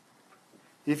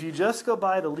 If you just go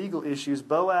by the legal issues,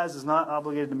 Boaz is not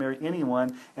obligated to marry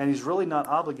anyone, and he's really not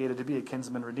obligated to be a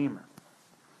kinsman redeemer.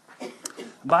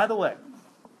 By the way,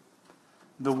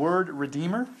 the word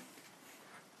redeemer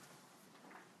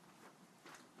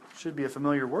should be a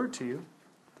familiar word to you.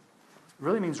 It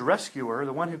really means rescuer,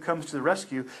 the one who comes to the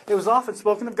rescue. It was often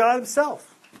spoken of God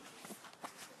himself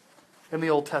in the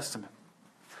Old Testament.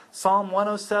 Psalm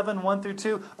 107, 1 through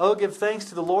 2. Oh, give thanks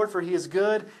to the Lord, for he is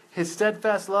good. His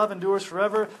steadfast love endures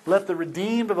forever. Let the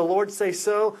redeemed of the Lord say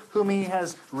so, whom he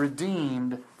has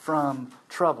redeemed from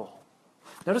trouble.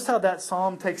 Notice how that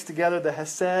psalm takes together the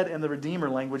Hesed and the Redeemer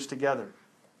language together.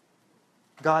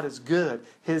 God is good.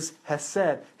 His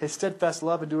Hesed, his steadfast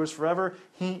love endures forever.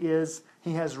 He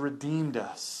has redeemed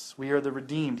us. We are the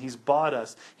redeemed. He's bought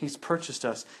us. He's purchased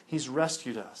us. He's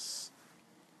rescued us.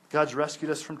 God's rescued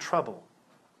us from trouble,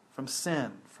 from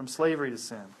sin, from slavery to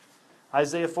sin.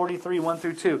 Isaiah 43, 1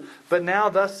 through 2. But now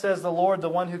thus says the Lord, the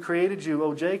one who created you,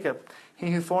 O Jacob,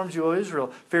 he who formed you, O Israel.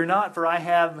 Fear not, for I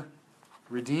have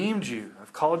redeemed you.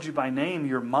 I've called you by name.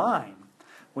 You're mine.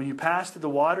 When you pass through the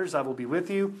waters, I will be with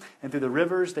you, and through the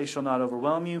rivers, they shall not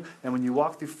overwhelm you. And when you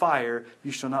walk through fire,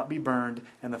 you shall not be burned,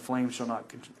 and the flames shall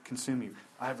not consume you.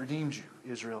 I have redeemed you,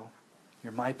 Israel.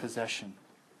 You're my possession.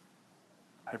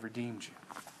 I've redeemed you.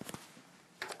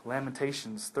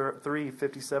 Lamentations 3,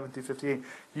 57 through 58.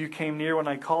 You came near when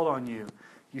I called on you.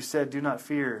 You said, do not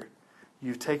fear.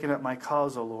 You've taken up my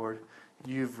cause, O Lord.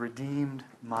 You've redeemed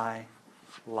my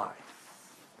life.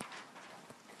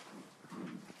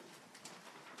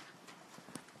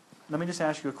 Let me just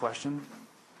ask you a question.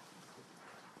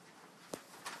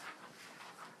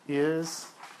 Is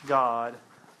God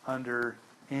under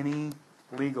any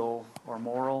legal or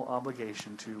moral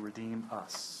obligation to redeem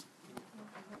us?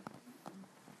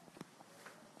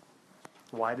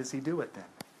 Why does he do it then?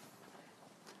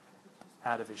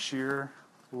 Out of his sheer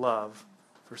love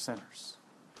for sinners.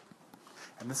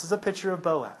 And this is a picture of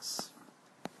Boaz.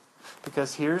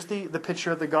 Because here's the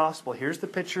picture of the gospel. Here's the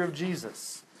picture of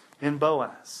Jesus in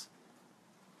Boaz.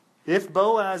 If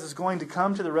Boaz is going to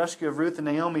come to the rescue of Ruth and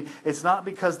Naomi, it's not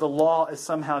because the law is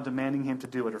somehow demanding him to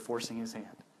do it or forcing his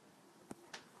hand.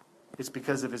 It's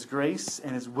because of his grace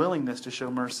and his willingness to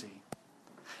show mercy.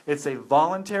 It's a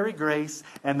voluntary grace,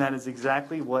 and that is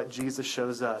exactly what Jesus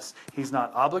shows us. He's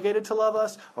not obligated to love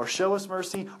us or show us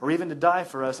mercy or even to die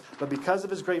for us, but because of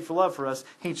his grateful love for us,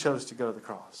 he chose to go to the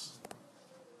cross.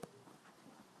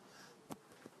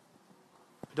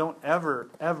 Don't ever,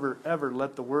 ever, ever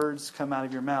let the words come out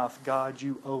of your mouth, God,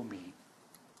 you owe me.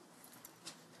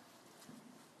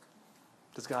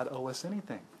 Does God owe us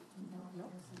anything? No.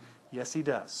 Yes, he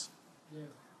does.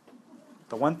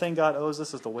 The one thing God owes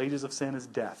us is the wages of sin is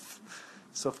death.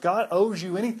 So if God owes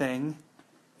you anything,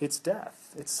 it's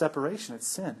death. It's separation. It's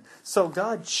sin. So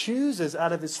God chooses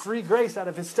out of his free grace, out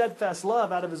of his steadfast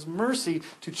love, out of his mercy,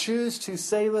 to choose to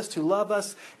save us, to love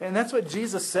us. And that's what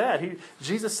Jesus said.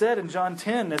 Jesus said in John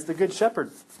 10 as the Good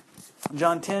Shepherd.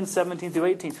 John 10, 17 through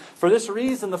 18. For this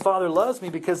reason the Father loves me,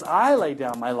 because I lay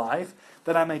down my life,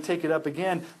 that I may take it up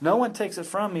again. No one takes it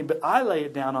from me, but I lay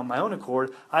it down on my own accord.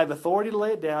 I have authority to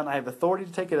lay it down. I have authority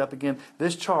to take it up again.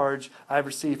 This charge I have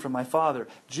received from my Father.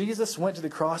 Jesus went to the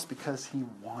cross because he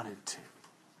wanted to.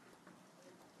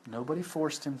 Nobody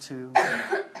forced him to.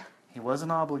 He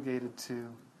wasn't obligated to.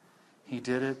 He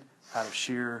did it out of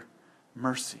sheer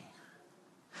mercy.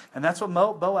 And that's what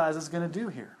Boaz is going to do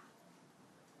here.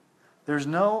 There's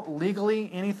no legally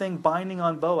anything binding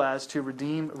on Boaz to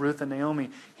redeem Ruth and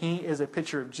Naomi. He is a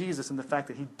picture of Jesus in the fact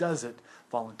that he does it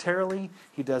voluntarily,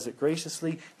 he does it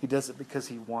graciously, he does it because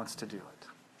he wants to do it.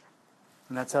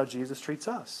 And that's how Jesus treats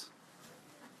us.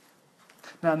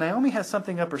 Now, Naomi has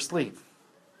something up her sleeve.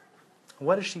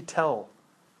 What does she tell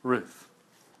Ruth?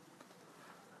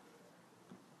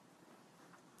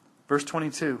 Verse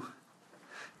 22.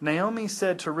 Naomi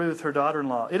said to Ruth, her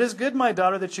daughter-in-law, "It is good, my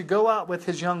daughter, that you go out with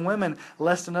his young women,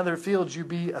 lest in other fields you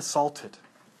be assaulted."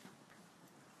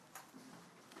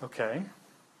 Okay.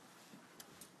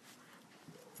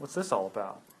 What's this all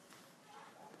about?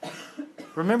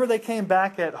 Remember they came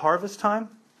back at harvest time?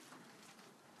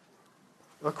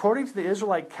 According to the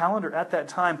Israelite calendar at that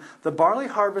time, the barley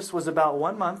harvest was about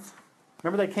 1 month.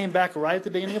 Remember they came back right at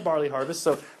the beginning of barley harvest,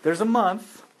 so there's a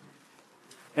month.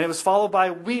 And it was followed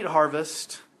by wheat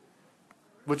harvest,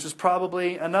 which was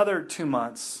probably another 2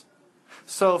 months.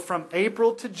 So from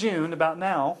April to June, about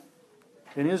now,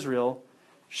 in Israel,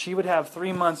 she would have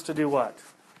 3 months to do what?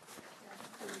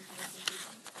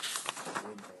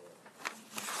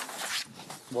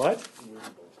 What?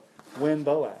 Win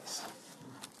Boaz.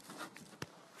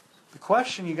 The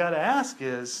question you got to ask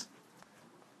is,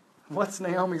 what's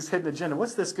Naomi's hidden agenda?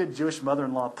 What's this good Jewish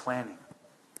mother-in-law planning?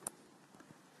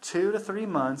 2 to 3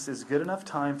 months is good enough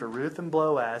time for Ruth and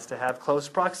Boaz to have close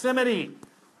proximity.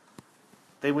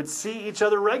 They would see each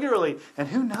other regularly, and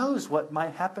who knows what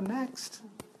might happen next?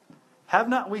 Have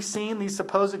not we seen these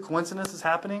supposed coincidences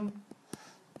happening?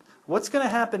 What's going to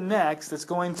happen next that's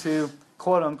going to,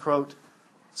 quote unquote,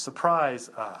 surprise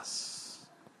us?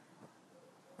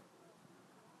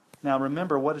 Now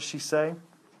remember, what does she say?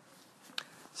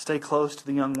 Stay close to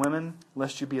the young women,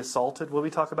 lest you be assaulted. What did we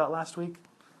talk about last week?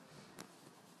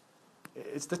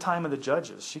 It's the time of the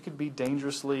judges. She could be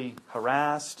dangerously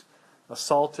harassed,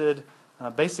 assaulted.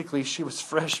 Basically, she was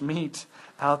fresh meat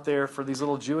out there for these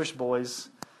little Jewish boys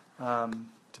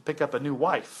to pick up a new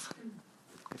wife,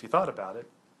 if you thought about it.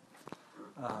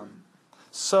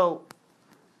 So,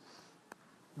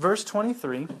 verse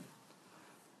 23,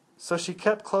 so she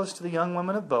kept close to the young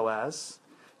women of Boaz,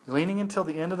 gleaning until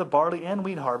the end of the barley and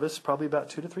wheat harvest, probably about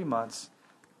 2 to 3 months,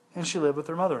 and she lived with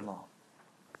her mother-in-law.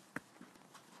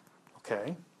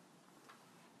 Okay.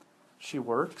 She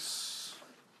works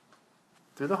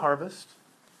through the harvest,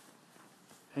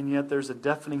 and yet there's a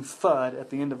deafening thud at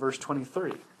the end of verse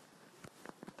 23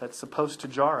 that's supposed to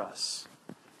jar us.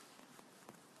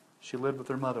 She lived with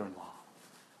her mother-in-law.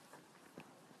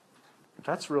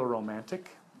 That's real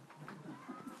romantic.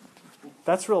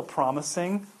 That's real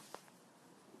promising.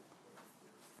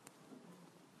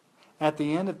 At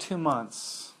the end of 2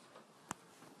 months,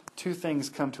 2 things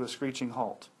come to a screeching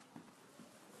halt.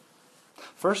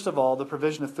 First of all, the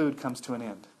provision of food comes to an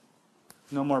end.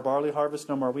 No more barley harvest,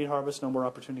 no more wheat harvest, no more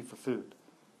opportunity for food.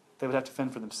 They would have to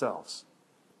fend for themselves,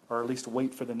 or at least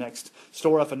wait for the next,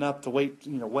 store up enough to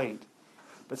wait.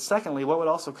 But secondly, what would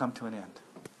also come to an end?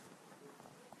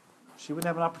 She wouldn't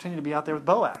have an opportunity to be out there with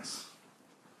Boaz.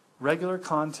 Regular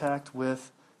contact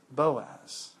with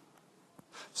Boaz.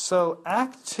 So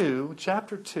Act 2,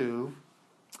 chapter 2,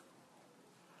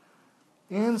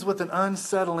 ends with an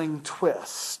unsettling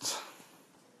twist.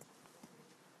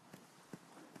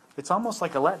 It's almost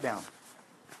like a letdown.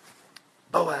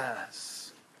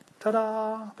 Boaz,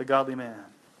 ta-da, the godly man.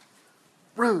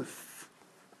 Ruth,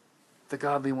 the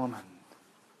godly woman.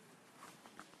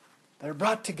 They're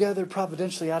brought together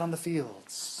providentially out on the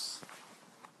fields.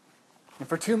 And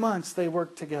for 2 months they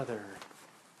worked together.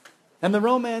 And the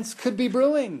romance could be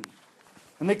brewing.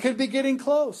 And they could be getting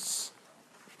close.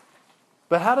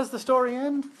 But how does the story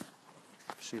end?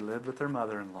 She lived with her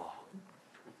mother-in-law.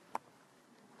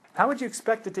 How would you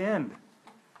expect it to end?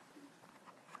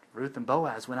 Ruth and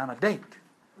Boaz went on a date.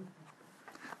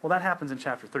 Well, that happens in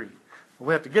chapter 3.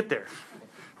 We have to get there.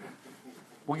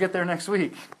 We'll get there next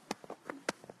week.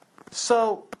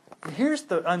 So, here's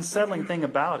the unsettling thing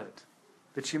about it,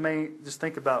 that you may just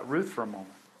think about Ruth for a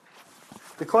moment.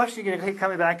 The question you get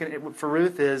coming back for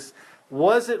Ruth is,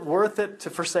 was it worth it to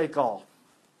forsake all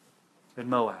in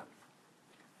Moab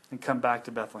and come back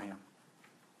to Bethlehem?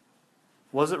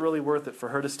 Was it really worth it for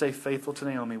her to stay faithful to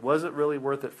Naomi? Was it really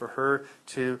worth it for her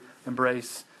to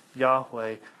embrace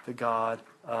Yahweh, the God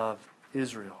of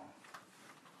Israel?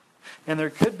 And there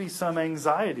could be some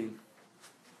anxiety.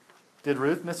 Did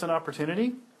Ruth miss an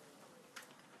opportunity?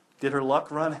 Did her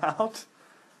luck run out?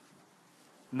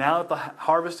 Now that the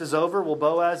harvest is over, will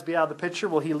Boaz be out of the picture?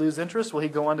 Will he lose interest? Will he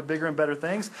go on to bigger and better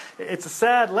things? It's a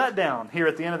sad letdown here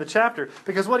at the end of the chapter.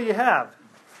 Because what do you have?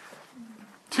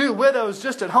 Two widows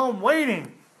just at home waiting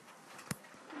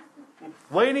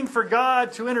for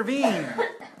God to intervene.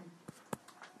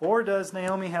 Or does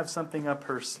Naomi have something up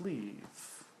her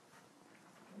sleeve?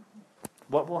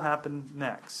 What will happen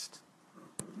next?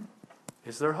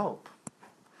 Is there hope?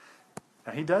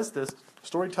 Now he does this,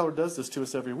 storyteller does this to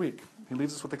us every week. He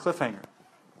leaves us with a cliffhanger.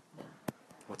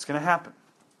 What's going to happen?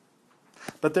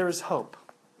 But there is hope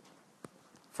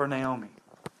for Naomi.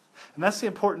 And that's the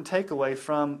important takeaway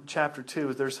from chapter 2,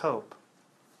 is there's hope.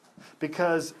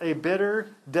 Because a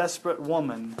bitter, desperate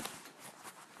woman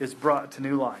is brought to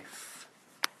new life.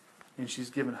 And she's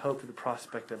given hope to the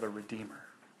prospect of a redeemer.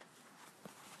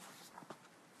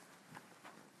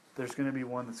 There's going to be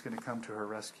one that's going to come to her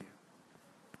rescue.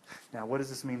 Now, what does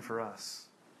this mean for us?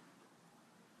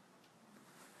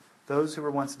 Those who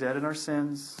were once dead in our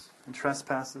sins and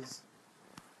trespasses,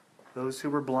 those who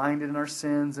were blinded in our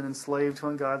sins and enslaved to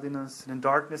ungodliness and in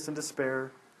darkness and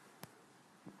despair.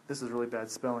 This is really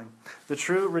bad spelling. The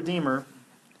true Redeemer,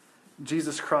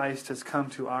 Jesus Christ, has come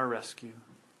to our rescue.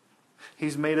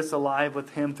 He's made us alive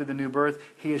with Him through the new birth.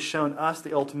 He has shown us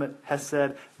the ultimate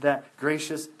hesed, that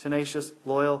gracious, tenacious,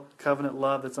 loyal, covenant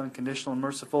love that's unconditional and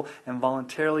merciful, and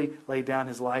voluntarily laid down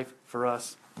His life for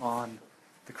us on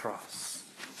the cross.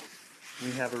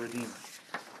 We have a Redeemer.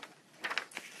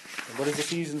 And what does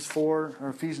Ephesians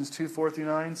 2, 4 through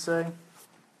 9 say?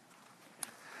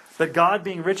 That God,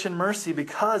 being rich in mercy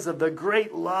because of the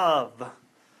great love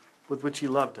with which He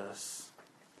loved us,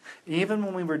 even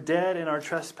when we were dead in our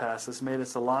trespasses, made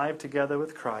us alive together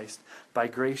with Christ. By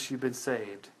grace you've been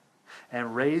saved.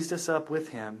 And raised us up with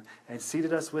Him and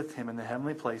seated us with Him in the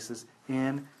heavenly places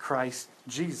in Christ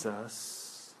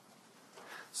Jesus,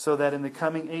 so that in the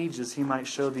coming ages He might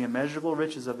show the immeasurable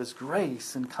riches of His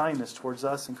grace and kindness towards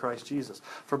us in Christ Jesus.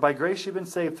 For by grace you've been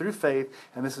saved through faith,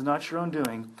 and this is not your own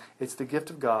doing. It's the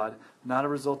gift of God, not a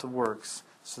result of works,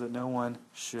 so that no one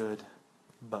should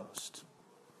boast.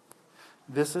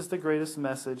 This is the greatest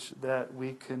message that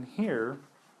we can hear.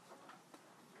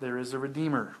 There is a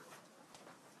Redeemer.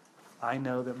 I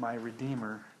know that my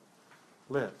Redeemer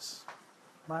lives.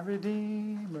 My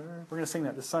Redeemer. We're going to sing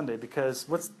that this Sunday, because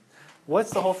what's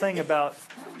the whole thing about?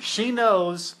 She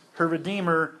knows her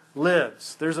Redeemer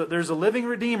lives. There's a living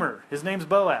Redeemer. His name's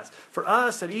Boaz. For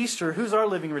us at Easter, who's our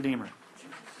living Redeemer?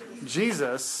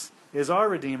 Jesus is our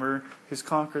Redeemer, who's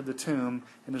conquered the tomb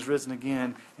and is risen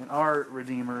again, and our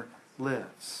Redeemer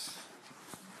lives.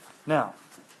 Now,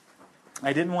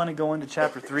 I didn't want to go into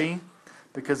chapter 3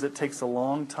 because it takes a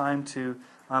long time to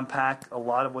unpack a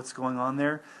lot of what's going on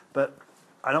there, but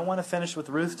I don't want to finish with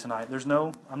Ruth tonight.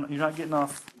 You're not getting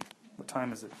off, what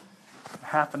time is it?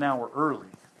 Half an hour early.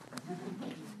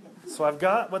 So I've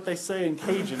got what they say in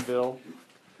Cajunville.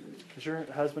 Has your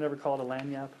husband ever called a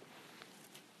lanyap?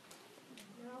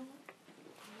 No.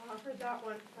 I've heard that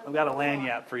one. I've got a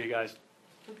lanyap for you guys.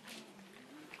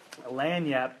 A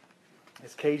lanyap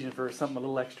is Cajun for something a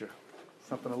little extra.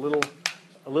 Something a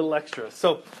little extra.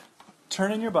 So,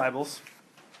 turn in your Bibles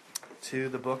to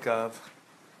the book of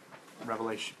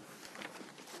Revelation.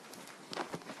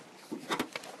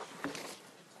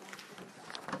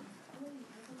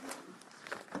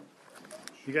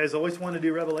 You guys always want to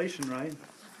do Revelation, right?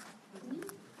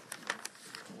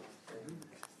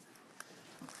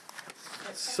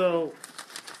 So,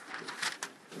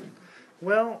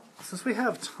 well, since we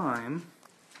have time,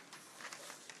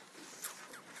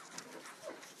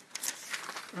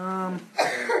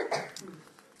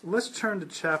 let's turn to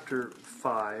chapter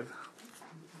 5.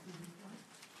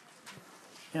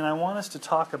 And I want us to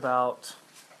talk about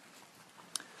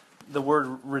the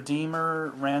word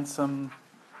redeemer, ransom.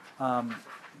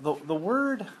 The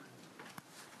word...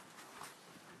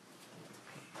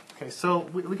 Okay, so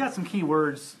we got some key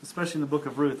words, especially in the book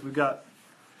of Ruth. We've got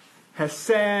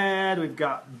Hesed, we've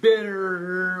got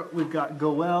bitter, we've got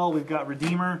Goel, we've got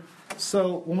redeemer.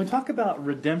 So when we talk about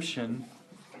redemption,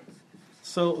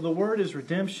 so the word is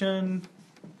redemption,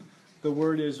 the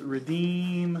word is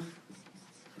redeem,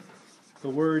 the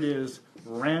word is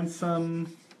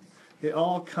ransom. It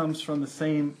all comes from the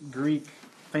same Greek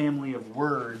family of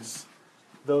words.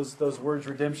 Those words,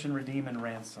 redemption, redeem, and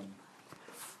ransom.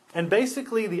 And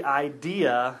basically the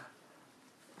idea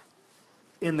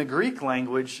in the Greek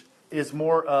language is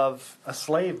more of a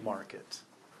slave market.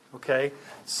 Okay?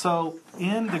 So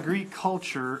in the Greek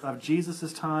culture of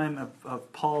Jesus' time,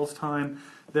 of Paul's time,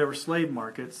 there were slave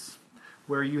markets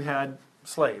where you had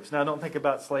slaves. Now don't think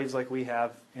about slaves like we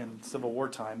have in Civil War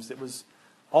times. It was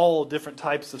all different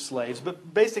types of slaves.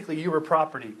 But basically you were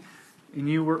property and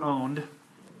you were owned.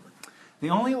 The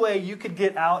only way you could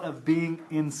get out of being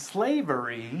in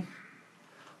slavery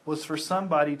was for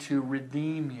somebody to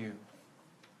redeem you.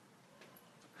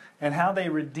 And how they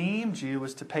redeemed you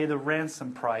was to pay the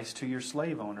ransom price to your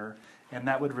slave owner, and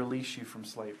that would release you from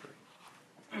slavery.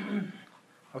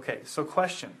 Okay, so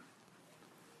question.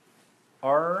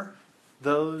 Are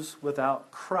those without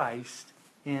Christ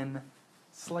in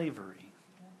slavery?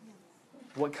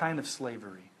 What kind of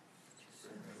slavery?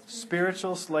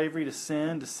 Spiritual slavery to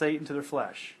sin, to Satan, to their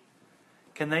flesh.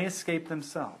 Can they escape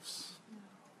themselves?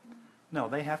 No,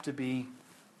 they have to be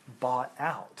bought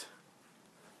out.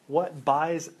 What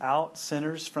buys out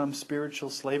sinners from spiritual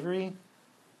slavery?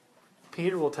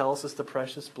 Peter will tell us it's the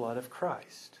precious blood of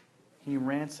Christ. He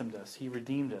ransomed us. He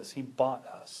redeemed us. He bought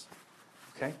us.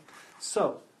 Okay?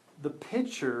 So, the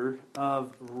picture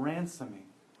of ransoming,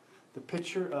 the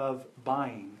picture of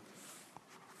buying,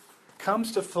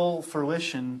 comes to full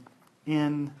fruition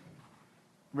in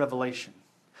Revelation.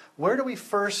 Where do we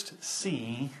first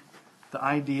see the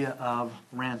idea of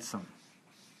ransom?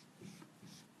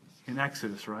 In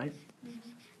Exodus, right?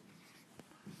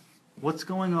 What's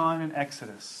going on in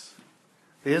Exodus?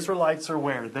 The Israelites are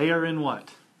where? They are in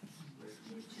what?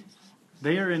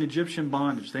 They are in Egyptian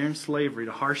bondage. They are in slavery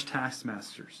to harsh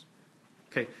taskmasters.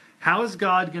 Okay, how is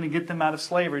God going to get them out of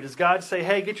slavery? Does God say,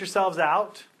 hey, get yourselves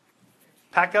out,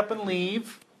 pack up and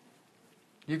leave?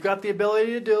 You've got the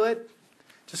ability to do it.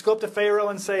 Just go up to Pharaoh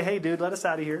and say, hey, dude, let us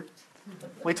out of here.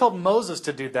 Well, he told Moses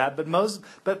to do that, but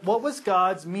what was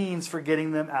God's means for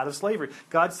getting them out of slavery?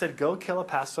 God said, go kill a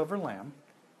Passover lamb,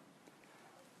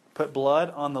 put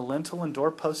blood on the lintel and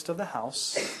doorpost of the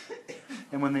house,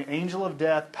 and when the angel of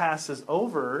death passes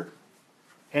over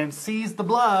and sees the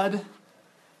blood,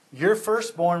 your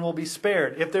firstborn will be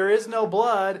spared. If there is no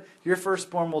blood, your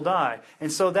firstborn will die. And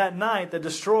so that night, the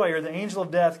destroyer, the angel of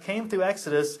death, came through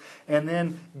Exodus, and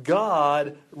then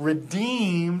God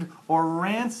redeemed or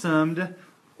ransomed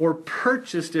or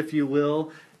purchased, if you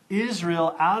will,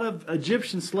 Israel out of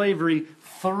Egyptian slavery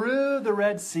through the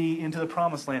Red Sea into the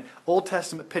Promised Land. Old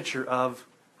Testament picture of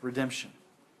redemption.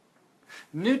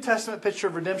 New Testament picture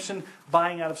of redemption,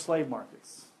 buying out of slave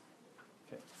markets.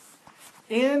 Okay.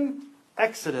 In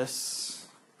Exodus,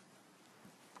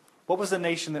 what was the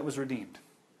nation that was redeemed?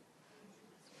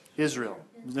 Israel.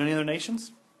 Was there any other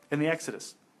nations in the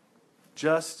Exodus?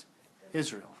 Just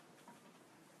Israel.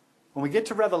 When we get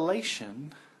to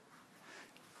Revelation,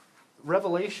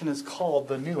 Revelation is called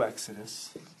the New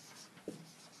Exodus.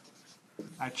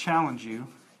 I challenge you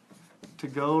to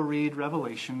go read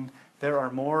Revelation. There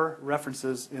are more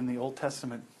references in the Old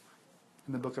Testament,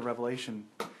 in the book of Revelation,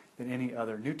 than any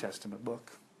other New Testament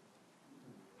book.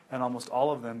 And almost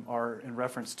all of them are in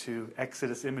reference to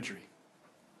Exodus imagery.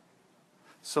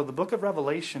 So the book of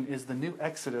Revelation is the new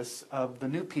Exodus of the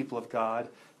new people of God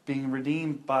being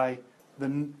redeemed by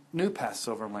the new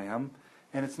Passover lamb.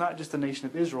 And it's not just the nation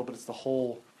of Israel, but it's the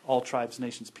whole, all tribes,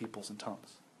 nations, peoples, and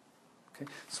tongues.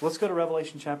 Okay, so let's go to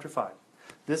Revelation chapter 5.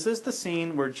 This is the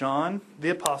scene where John, the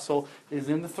apostle, is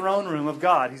in the throne room of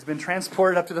God. He's been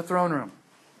transported up to the throne room.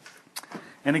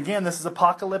 And again, this is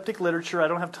apocalyptic literature. I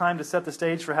don't have time to set the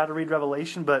stage for how to read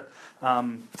Revelation, but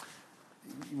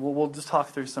we'll just talk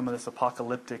through some of this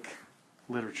apocalyptic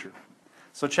literature.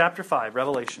 So chapter 5,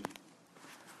 Revelation.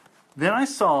 Then I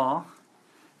saw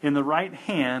in the right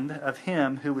hand of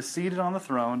him who was seated on the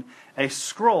throne a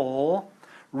scroll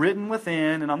written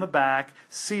within and on the back,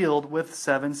 sealed with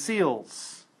 7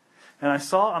 seals. And I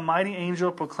saw a mighty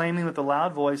angel proclaiming with a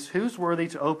loud voice, who's worthy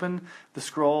to open the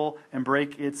scroll and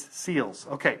break its seals?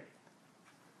 Okay.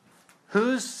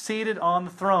 Who's seated on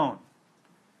the throne?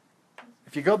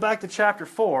 If you go back to chapter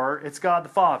 4, it's God the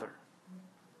Father.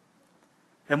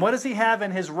 And what does he have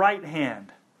in his right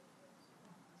hand?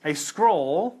 A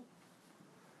scroll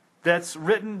that's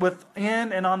written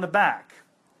within and on the back.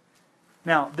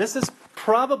 Now, this is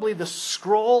probably the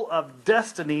scroll of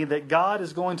destiny that God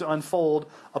is going to unfold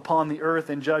upon the earth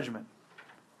in judgment.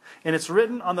 And it's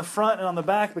written on the front and on the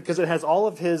back because it has all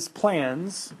of his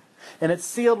plans. And it's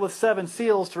sealed with 7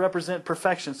 seals to represent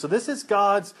perfection. So this is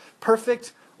God's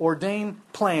perfect, ordained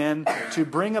plan to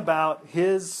bring about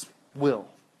his will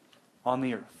on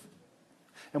the earth.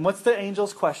 And what's the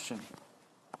angel's question?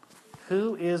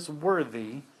 Who is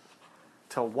worthy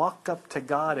to walk up to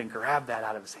God and grab that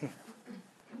out of his hand?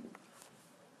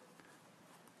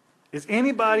 Is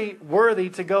anybody worthy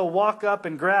to go walk up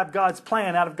and grab God's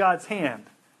plan out of God's hand?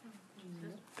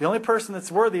 The only person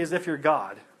that's worthy is if you're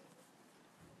God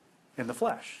in the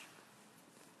flesh.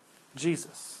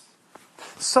 Jesus.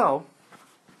 So,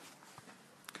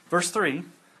 verse 3,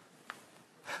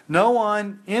 no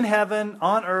one in heaven,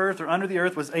 on earth, or under the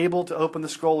earth was able to open the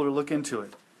scroll or look into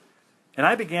it. And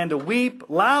I began to weep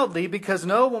loudly because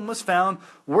no one was found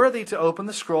worthy to open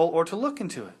the scroll or to look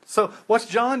into it. So, what's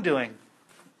John doing?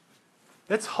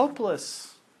 It's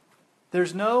hopeless.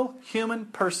 There's no human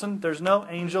person, there's no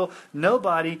angel,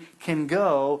 nobody can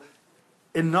go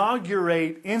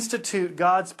inaugurate, institute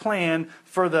God's plan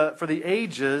for the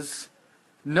ages.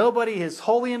 Nobody is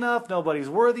holy enough, nobody's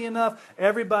worthy enough,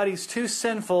 everybody's too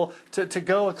sinful to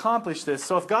go accomplish this.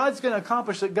 So if God's going to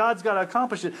accomplish it, God's got to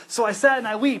accomplish it. So I sat and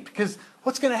I weep, because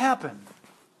what's going to happen?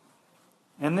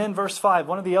 And then verse 5,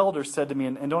 one of the elders said to me,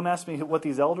 and don't ask me what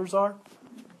these elders are.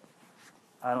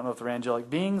 I don't know if they're angelic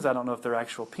beings, I don't know if they're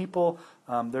actual people,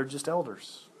 they're just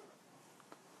elders.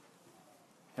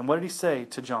 And what did he say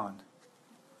to John?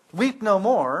 Weep no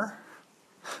more.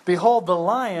 Behold, the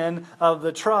Lion of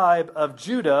the tribe of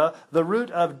Judah, the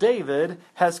root of David,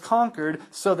 has conquered,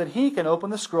 so that he can open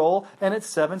the scroll and its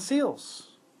 7 seals.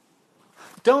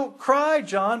 Don't cry,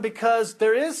 John, because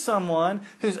there is someone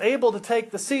who's able to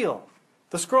take the seal,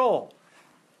 the scroll.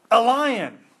 A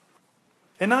lion.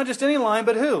 And not just any lion,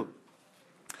 but who?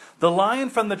 The Lion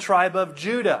from the tribe of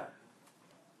Judah.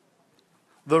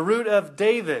 The root of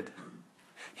David.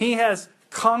 He has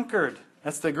conquered.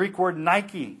 That's the Greek word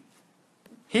Nike.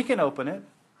 He can open it.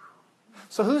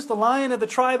 So who's the Lion of the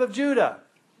tribe of Judah?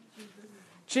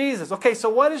 Jesus. Okay, so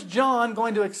what is John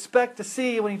going to expect to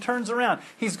see when he turns around?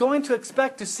 He's going to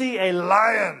expect to see a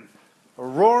lion. A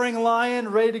roaring lion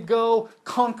ready to go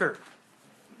conquer.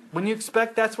 Wouldn't you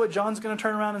expect that's what John's going to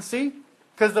turn around and see?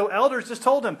 Because the elders just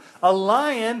told him, a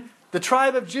lion, the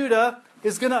tribe of Judah,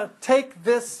 is going to take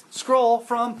this scroll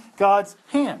from God's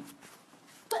hand.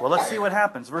 Well, let's see what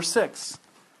happens. Verse 6.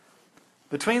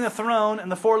 Between the throne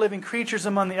and the 4 living creatures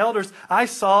among the elders, I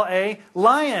saw a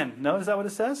lion. No, is that what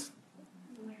it says?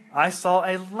 I saw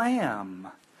a lamb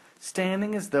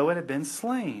standing as though it had been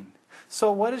slain.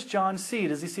 So what does John see?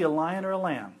 Does he see a lion or a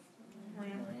lamb?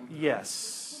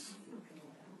 Yes.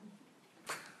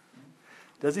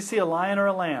 Does he see a lion or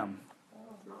a lamb?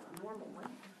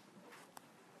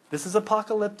 This is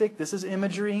apocalyptic. This is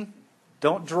imagery.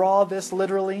 Don't draw this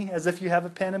literally as if you have a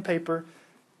pen and paper.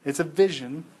 It's a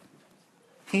vision.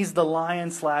 He's the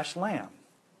lion/lamb.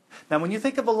 Now, when you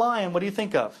think of a lion, what do you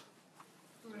think of?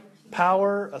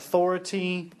 Power,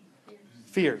 authority,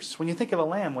 fierce. When you think of a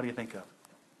lamb, what do you think of?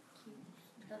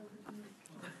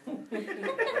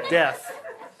 Death.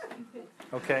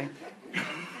 Okay?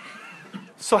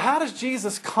 So how does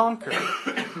Jesus conquer?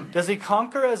 Does he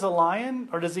conquer as a lion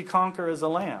or does he conquer as a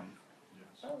lamb?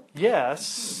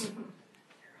 Yes.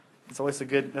 That's a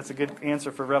good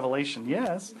answer for Revelation.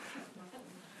 Yes.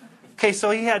 Okay,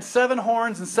 so he had 7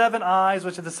 horns and 7 eyes,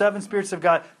 which are the 7 spirits of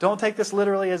God. Don't take this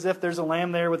literally as if there's a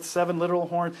lamb there with 7 literal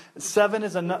horns. 7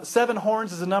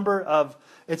 horns is a number of,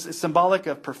 it's symbolic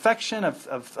of perfection, of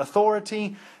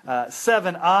authority.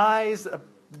 7 eyes,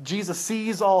 Jesus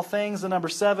sees all things. The number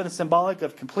 7 is symbolic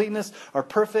of completeness or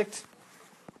perfect.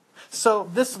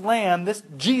 So this lamb, this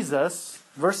Jesus,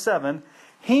 verse 7,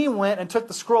 he went and took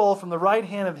the scroll from the right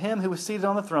hand of him who was seated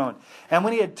on the throne. And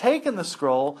when he had taken the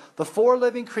scroll, the 4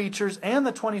 living creatures and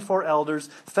the 24 elders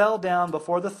fell down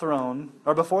before the throne,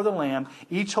 or before the Lamb,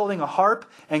 each holding a harp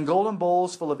and golden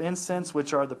bowls full of incense,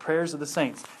 which are the prayers of the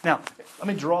saints. Now, let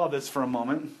me draw this for a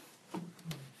moment.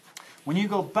 When you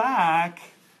go back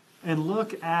and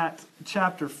look at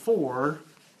chapter 4,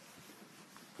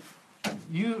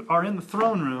 you are in the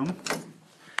throne room,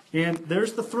 and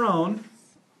there's the throne.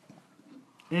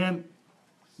 And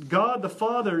God the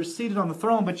Father is seated on the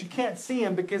throne, but you can't see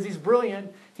him because he's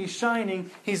brilliant, he's shining,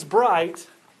 he's bright.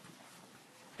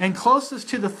 And closest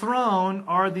to the throne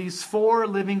are these 4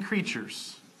 living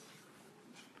creatures.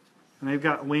 And they've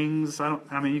got wings.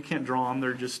 You can't draw them.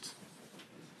 They're just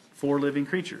 4 living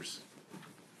creatures.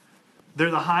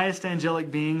 They're the highest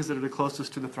angelic beings that are the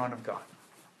closest to the throne of God.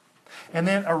 And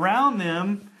then around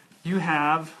them, you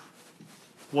have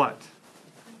what?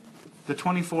 The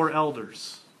 24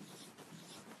 elders.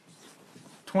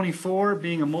 24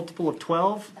 being a multiple of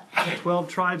 12. 12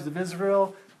 tribes of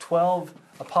Israel. 12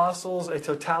 apostles. A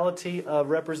totality of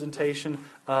representation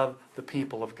of the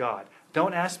people of God.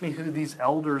 Don't ask me who these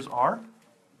elders are.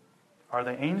 Are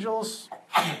they angels?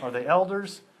 Are they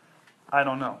elders? I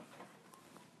don't know.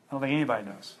 I don't think anybody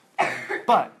knows.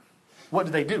 But, what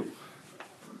do they do?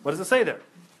 What does it say there?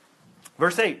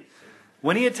 Verse 8.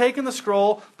 When he had taken the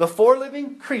scroll, the 4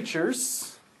 living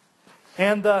creatures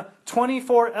and the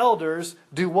 24 elders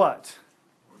do what?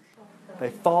 They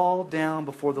fall down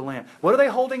before the Lamb. What are they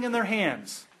holding in their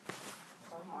hands?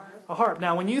 A harp.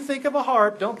 Now, when you think of a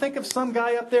harp, don't think of some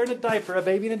guy up there in a diaper, a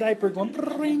baby in a diaper going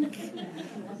brink,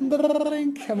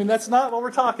 brink. That's not what we're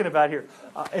talking about here.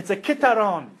 It's a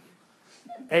kitaron.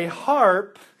 A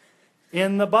harp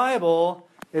in the Bible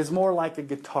is more like a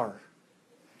guitar.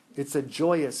 It's a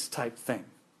joyous type thing.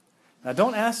 Now,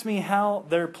 don't ask me how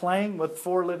they're playing with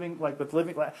living.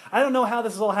 I don't know how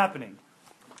this is all happening.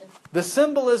 The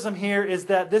symbolism here is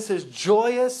that this is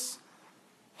joyous,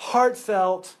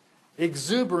 heartfelt,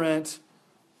 exuberant,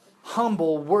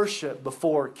 humble worship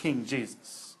before King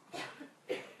Jesus.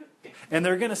 And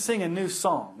they're going to sing a new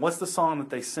song. What's the song that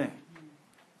they sing?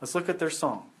 Let's look at their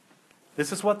song.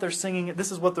 This is what they're singing.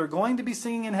 This is what they're going to be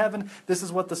singing in heaven. This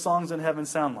is what the songs in heaven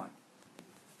sound like.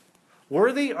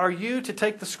 Worthy are you to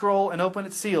take the scroll and open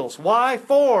its seals. Why?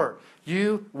 For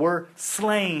you were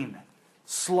slain.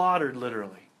 Slaughtered,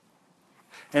 literally.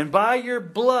 And by your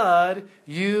blood,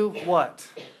 you what?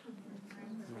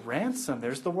 Ransomed.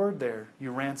 There's the word there.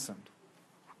 You ransomed.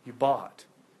 You bought.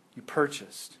 You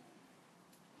purchased.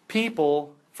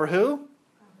 People, for who?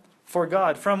 For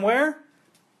God. From where?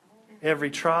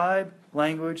 Every tribe,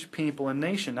 language, people, and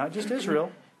nation. Not just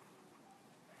Israel.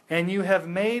 And you have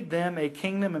made them a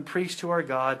kingdom and priests to our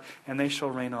God, and they shall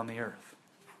reign on the earth.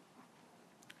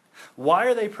 Why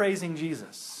are they praising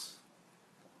Jesus?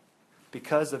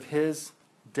 Because of His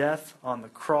death on the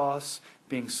cross,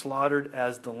 being slaughtered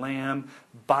as the lamb,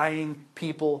 buying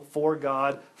people for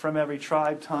God from every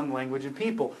tribe, tongue, language, and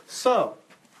people. So,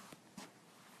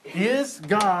 is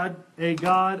God a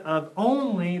God of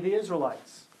only the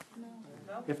Israelites?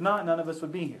 No. If not, none of us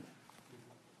would be here.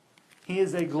 He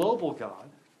is a global God.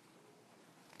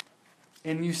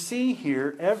 And you see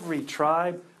here every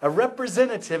tribe, a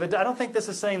representative. I don't think this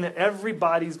is saying that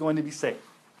everybody's going to be saved.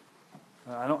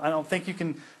 I don't think you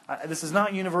can. This is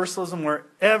not universalism where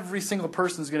every single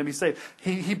person is going to be saved.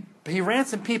 He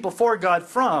ransomed people for God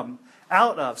from,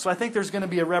 out of. So I think there's going to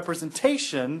be a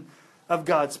representation of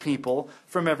God's people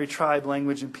from every tribe,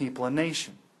 language, and people and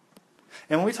nation.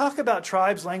 And when we talk about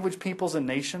tribes, language, peoples, and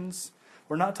nations,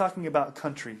 we're not talking about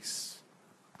countries.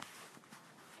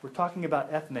 We're talking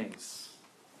about ethnes.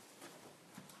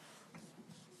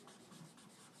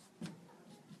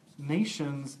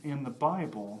 Nations in the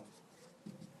Bible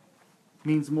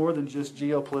means more than just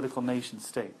geopolitical nation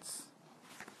states.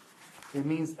 It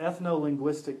means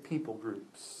ethno-linguistic people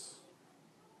groups.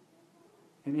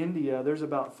 In India, there's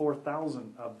about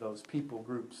 4,000 of those people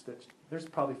groups. There's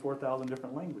probably 4,000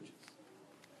 different languages.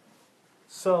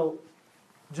 So,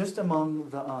 just among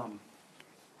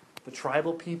the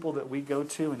tribal people that we go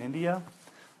to in India,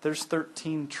 there's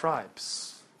 13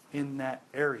 tribes in that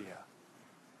area.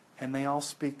 And they all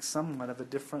speak somewhat of a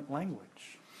different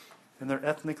language. And they're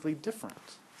ethnically different.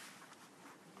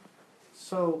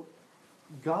 So,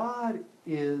 God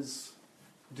is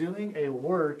doing a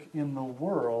work in the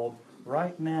world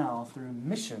right now through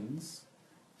missions,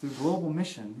 through global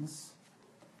missions,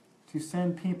 to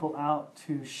send people out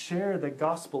to share the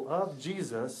gospel of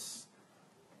Jesus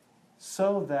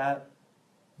so that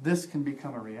this can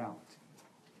become a reality.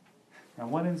 Now,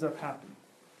 what ends up happening?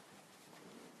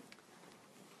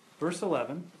 Verse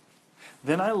 11,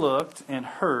 then I looked and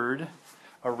heard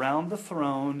around the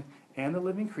throne and the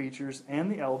living creatures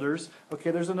and the elders.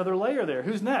 Okay, there's another layer there.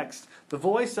 Who's next? The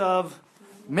voice of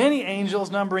many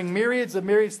angels numbering myriads of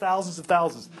myriads, thousands of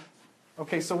thousands.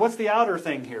 Okay, so what's the outer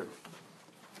thing here?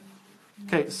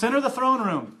 Okay, center of the throne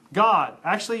room, God.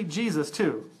 Actually, Jesus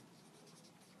too.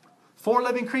 4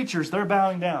 living creatures, they're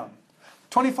bowing down.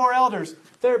 24 elders,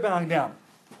 they're bowing down.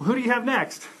 Who do you have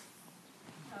next?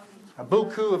 A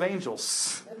buku of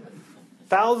angels.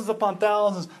 Thousands upon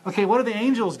thousands. Okay, what are the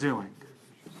angels doing?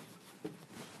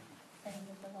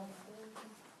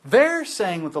 They're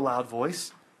saying with a loud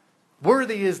voice,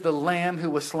 worthy is the Lamb who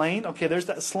was slain. Okay, there's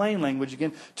that slain language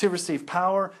again. To receive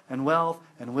power and wealth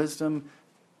and wisdom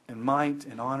and might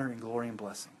and honor and glory and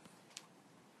blessing.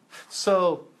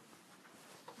 So,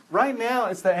 right now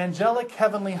it's the angelic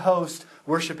heavenly host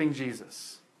worshiping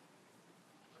Jesus.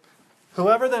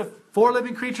 Whoever the 4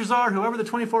 living creatures are, whoever the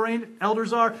 24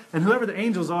 elders are, and whoever the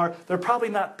angels are, they're probably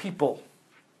not people.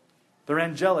 They're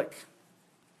angelic.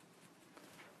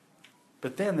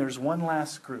 But then there's one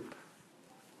last group.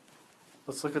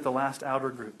 Let's look at the last outer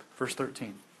group. Verse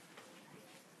 13.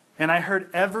 And I heard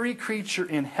every creature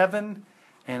in heaven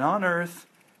and on earth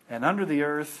and under the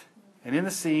earth and in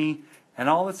the sea and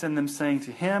all that's in them saying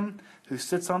to Him who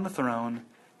sits on the throne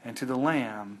and to the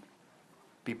Lamb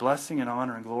be blessing and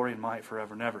honor and glory and might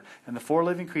forever and ever. And the 4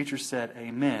 living creatures said,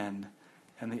 Amen.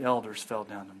 And the elders fell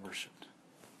down and worshipped.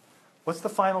 What's the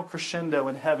final crescendo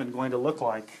in heaven going to look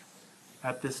like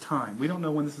at this time? We don't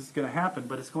know when this is going to happen,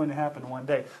 but it's going to happen one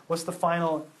day. What's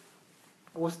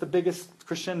the biggest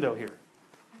crescendo here?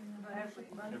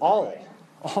 All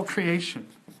creation.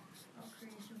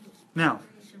 Now,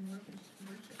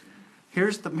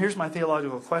 here's my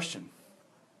theological question.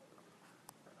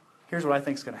 Here's what I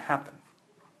think is going to happen.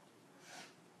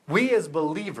 We as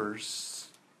believers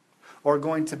are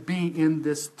going to be in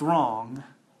this throng,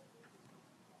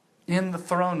 in the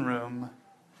throne room,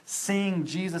 seeing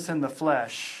Jesus in the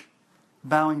flesh,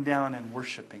 bowing down and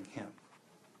worshiping him.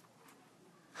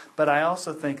 But I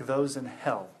also think those in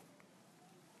hell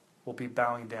will be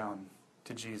bowing down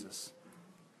to Jesus.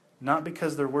 Not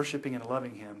because they're worshiping and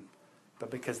loving him, but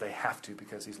because they have to,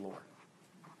 because he's Lord.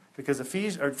 Because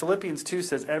Philippians 2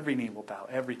 says every knee will bow,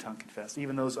 every tongue confess,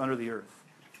 even those under the earth.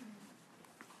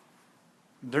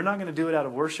 They're not going to do it out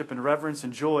of worship and reverence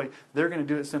and joy. They're going to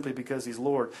do it simply because he's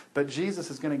Lord. But Jesus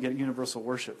is going to get universal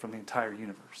worship from the entire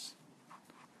universe.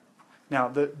 Now,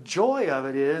 the joy of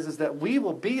it is that we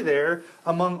will be there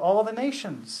among all the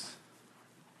nations.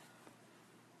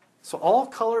 So all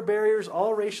color barriers,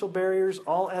 all racial barriers,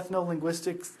 all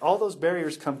ethno-linguistics, all those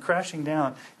barriers come crashing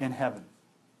down in heaven.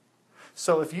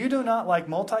 So if you do not like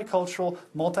multicultural,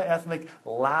 multi-ethnic,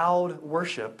 loud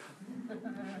worship,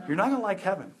 you're not going to like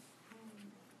heaven.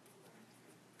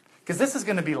 Because this is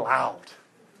going to be loud.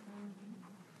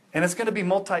 And it's going to be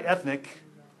multi-ethnic.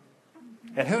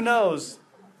 And who knows,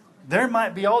 there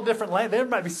might be all different languages. There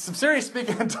might be some serious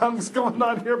speaking in tongues going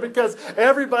on here because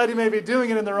everybody may be doing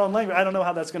it in their own language. I don't know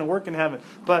how that's going to work in heaven.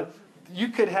 But you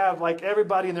could have like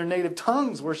everybody in their native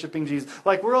tongues worshiping Jesus.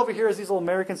 Like we're over here as these little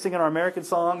Americans singing our American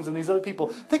songs and these other people.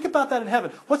 Think about that in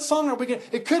heaven. What song are we going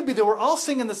to... It could be that we're all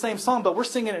singing the same song, but we're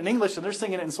singing it in English and they're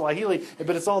singing it in Swahili,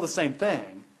 but it's all the same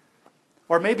thing.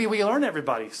 Or maybe we learn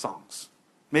everybody's songs.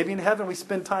 Maybe in heaven we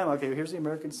spend time, okay, here's the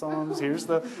American songs, here's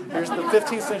the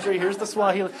 15th century, here's the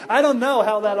Swahili. I don't know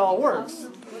how that all works.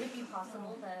 Would it be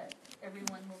possible that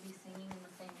everyone will be singing in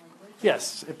the same language?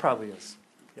 Yes, it probably is.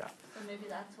 Yeah. So maybe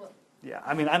that's what... Yeah,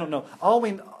 I mean, I don't know.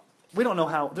 We don't know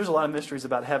how, there's a lot of mysteries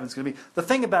about heaven's going to be. The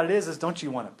thing about it is don't you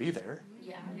want to be there?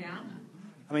 Yeah.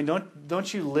 I mean,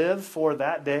 don't you live for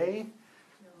that day?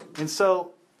 And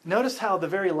so... Notice how the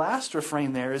very last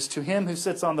refrain there is to him who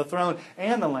sits on the throne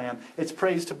and the Lamb. It's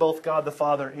praise to both God the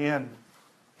Father and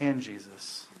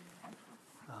Jesus.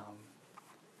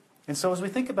 And so as we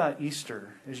think about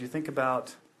Easter, as you think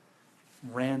about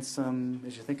ransom,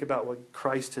 as you think about what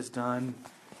Christ has done,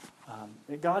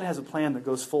 God has a plan that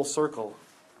goes full circle.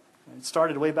 It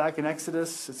started way back in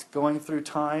Exodus. It's going through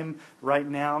time. Right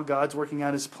now, God's working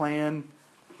out his plan.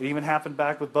 It even happened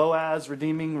back with Boaz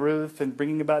redeeming Ruth and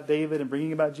bringing about David and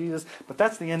bringing about Jesus. But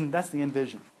that's the end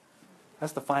vision.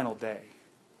 That's the final day.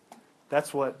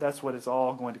 That's what it's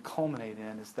all going to culminate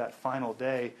in, is that final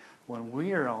day when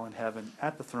we are all in heaven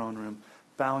at the throne room,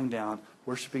 bowing down,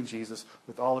 worshiping Jesus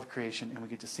with all of creation, and we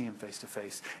get to see him face to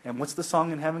face. And what's the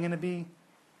song in heaven going to be?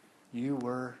 You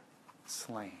were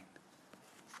slain.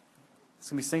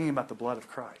 It's going to be singing about the blood of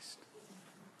Christ.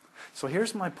 So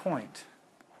here's my point.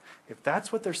 If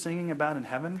that's what they're singing about in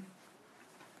heaven,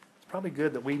 it's probably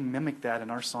good that we mimic that in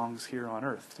our songs here on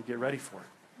earth to get ready for it.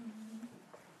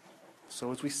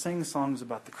 So as we sing songs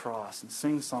about the cross and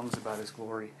sing songs about his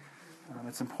glory,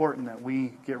 it's important that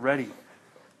we get ready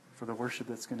for the worship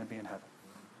that's going to be in heaven.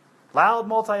 Loud,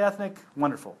 multi-ethnic,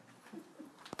 wonderful.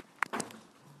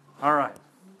 All right.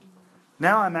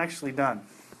 Now I'm actually done.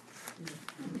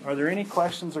 Are there any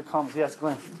questions or comments? Yes,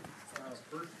 Glenn.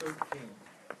 Verse 13.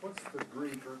 What's the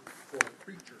Greek for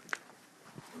creature?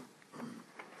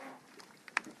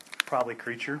 Probably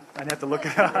creature. I'd have to look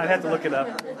it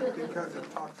up. Because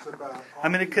it talks about... I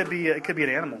mean, it could be an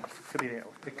animal.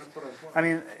 I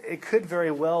mean, it could very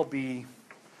well be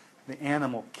the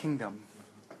animal kingdom.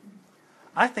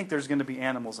 I think there's going to be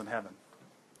animals in heaven.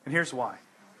 And here's why.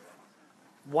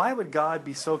 Why would God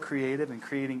be so creative in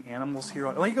creating animals here?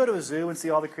 When you go to a zoo and see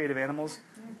all the creative animals,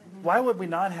 why would we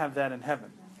not have that in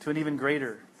heaven to an even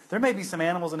greater? There may be some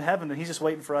animals in heaven that he's just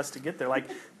waiting for us to get there. Like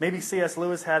maybe C.S.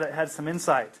 Lewis had some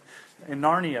insight in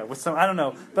Narnia with some, I don't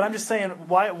know. But I'm just saying,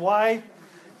 why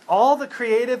all the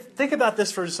creative, think about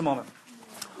this for just a moment.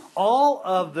 All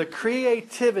of the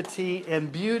creativity and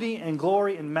beauty and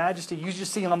glory and majesty you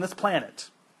just see on this planet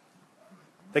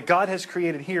that God has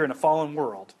created here in a fallen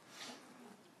world,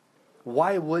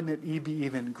 why wouldn't it be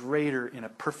even greater in a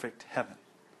perfect heaven?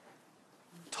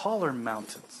 Taller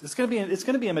mountains. It's going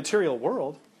to be a material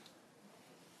world.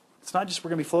 It's not just we're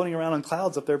going to be floating around on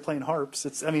clouds up there playing harps.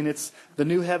 It's the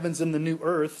new heavens and the new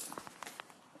earth.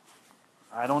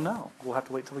 I don't know. We'll have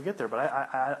to wait till we get there. But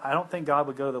I don't think God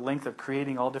would go to the length of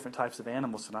creating all different types of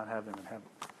animals to not have them in heaven.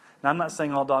 Now, I'm not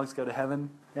saying all dogs go to heaven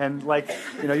and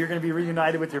you're going to be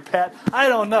reunited with your pet. I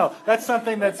don't know. That's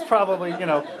something that's probably,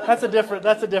 that's a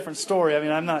different story. I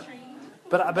mean, I'm not.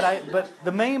 But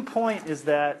the main point is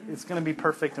that it's going to be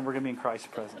perfect and we're going to be in Christ's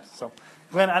presence. So,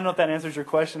 Glenn, I don't know if that answers your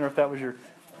question or if that was your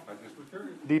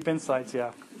deep insights.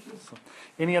 Yeah. So,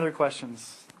 any other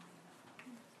questions?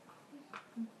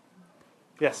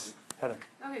 Yes. Heather.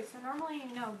 Okay, so normally,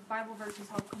 Bible verses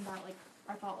help combat,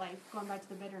 our thought life, going back to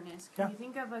the bitterness. Yeah. Can you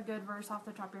think of a good verse off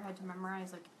the top of your head to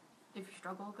memorize, if you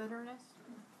struggle with bitterness?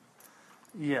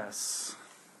 Yes.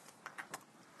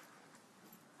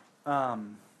 I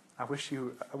wish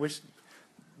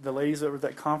the ladies over at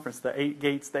that conference, the 8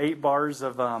 gates, the 8 bars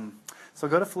of, so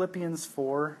go to Philippians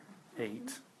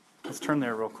 4:8. Let's turn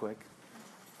there real quick.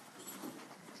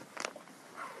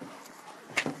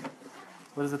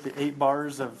 What is it, the 8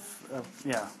 bars of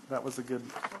yeah, that was a good.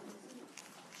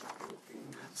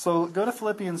 So go to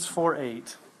Philippians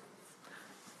 4:8.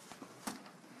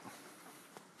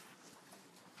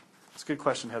 It's a good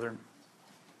question, Heather.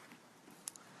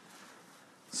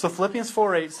 So Philippians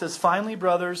 4:8 says, "Finally,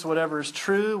 brothers, whatever is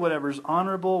true, whatever is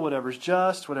honorable, whatever is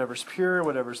just, whatever is pure,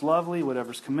 whatever is lovely,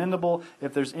 whatever is commendable,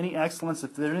 if there's any excellence,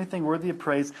 if there's anything worthy of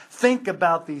praise, think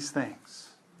about these things."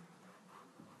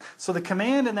 So the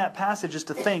command in that passage is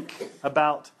to think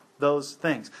about those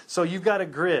things. So you've got a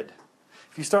grid.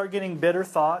 If you start getting bitter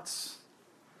thoughts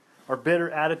or bitter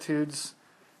attitudes,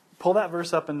 pull that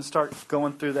verse up and start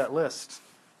going through that list.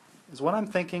 Is what I'm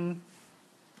thinking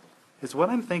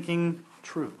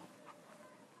true?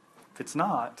 If it's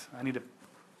not, I need to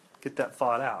get that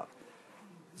thought out.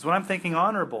 Is what I'm thinking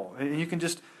honorable? And you can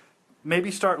just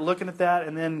maybe start looking at that,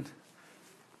 and then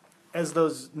as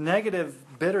those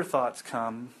negative, bitter thoughts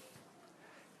come,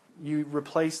 you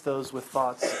replace those with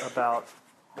thoughts about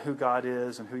who God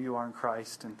is and who you are in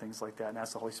Christ and things like that, and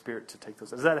ask the Holy Spirit to take those.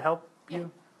 Does that help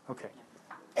you? Yeah. Okay.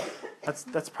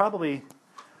 That's probably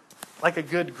like a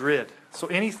good grid. So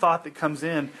any thought that comes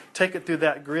in, take it through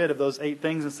that grid of those 8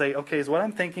 things and say, okay, is what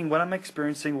I'm thinking, what I'm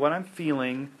experiencing, what I'm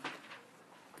feeling,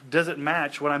 does it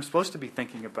match what I'm supposed to be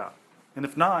thinking about? And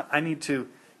if not, I need to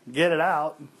get it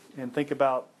out and think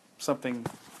about something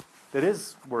that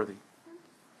is worthy.